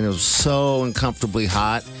flip-flops and it was so uncomfortably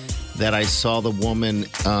hot that I saw the woman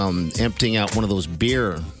emptying out one of those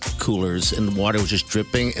beer coolers and the water was just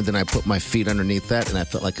dripping. And then I put my feet underneath that and I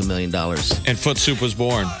felt like $1 million. And Foot Soup was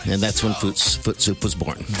born. And that's when Foot Soup was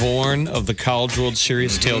born. Born of the College World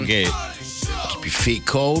Series tailgate. Keep your feet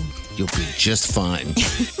cold, you'll be just fine.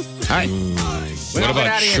 All right. What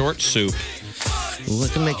about short soup? We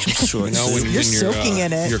can make some short You know, soup. when You're soaking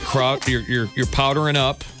in it. You're powdering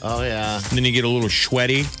up. Oh, yeah. And then you get a little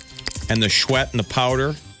sweaty. And the sweat and the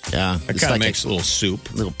powder. Yeah. That kind of makes a little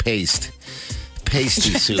soup. A little paste.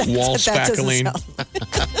 Pasty soup. Wall That doesn't spackling. sound-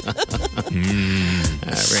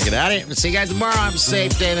 All right, bring it out of here. See you guys tomorrow. Have a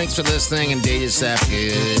safe day. Thanks for listening and do yourself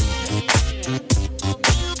good.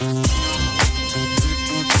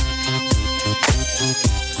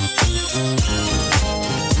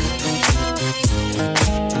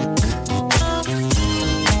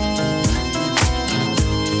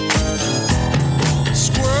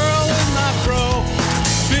 Squirrel in my fro.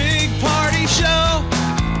 Big party show.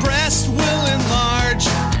 Breast will enlarge.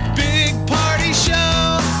 Big party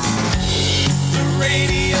show. The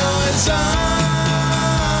radio is on.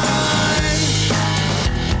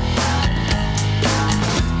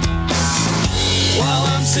 While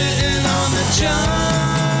I'm sitting on the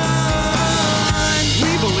john.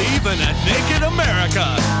 We believe in a naked America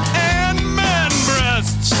and man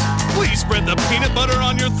breasts. Please spread the peanut butter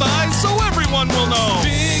on your thighs so everyone will know.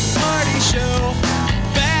 Big party show.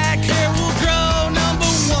 Back hair will grow. Number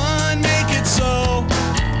one, make it so.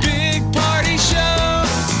 Big party show.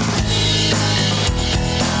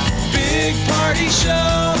 Big party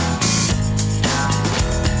show.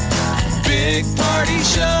 Big party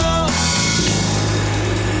show.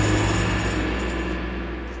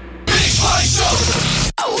 Big party show.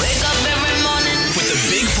 I wake up every morning. With the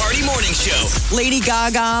Big Party Morning Show. Lady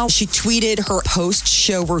Gaga, she tweeted her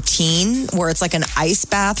post-show routine where it's like an ice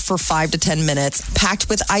bath for 5 to 10 minutes, packed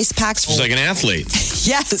with ice packs. She's like an athlete.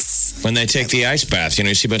 Yes. When they take the ice bath, you know,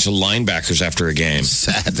 you see a bunch of linebackers after a game.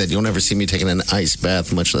 Sad that you'll never see me taking an ice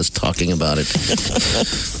bath, much less talking about it.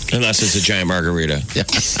 Unless it's a giant margarita. Yeah.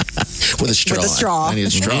 With a straw. With a straw. I need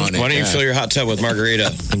a straw in it. Why don't you Yeah. fill your hot tub with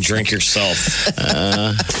margarita and drink yourself?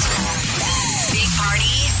 Big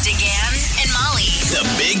Party, DeGan, and Molly. The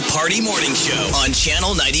Big Party Morning Show on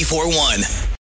Channel 94.1.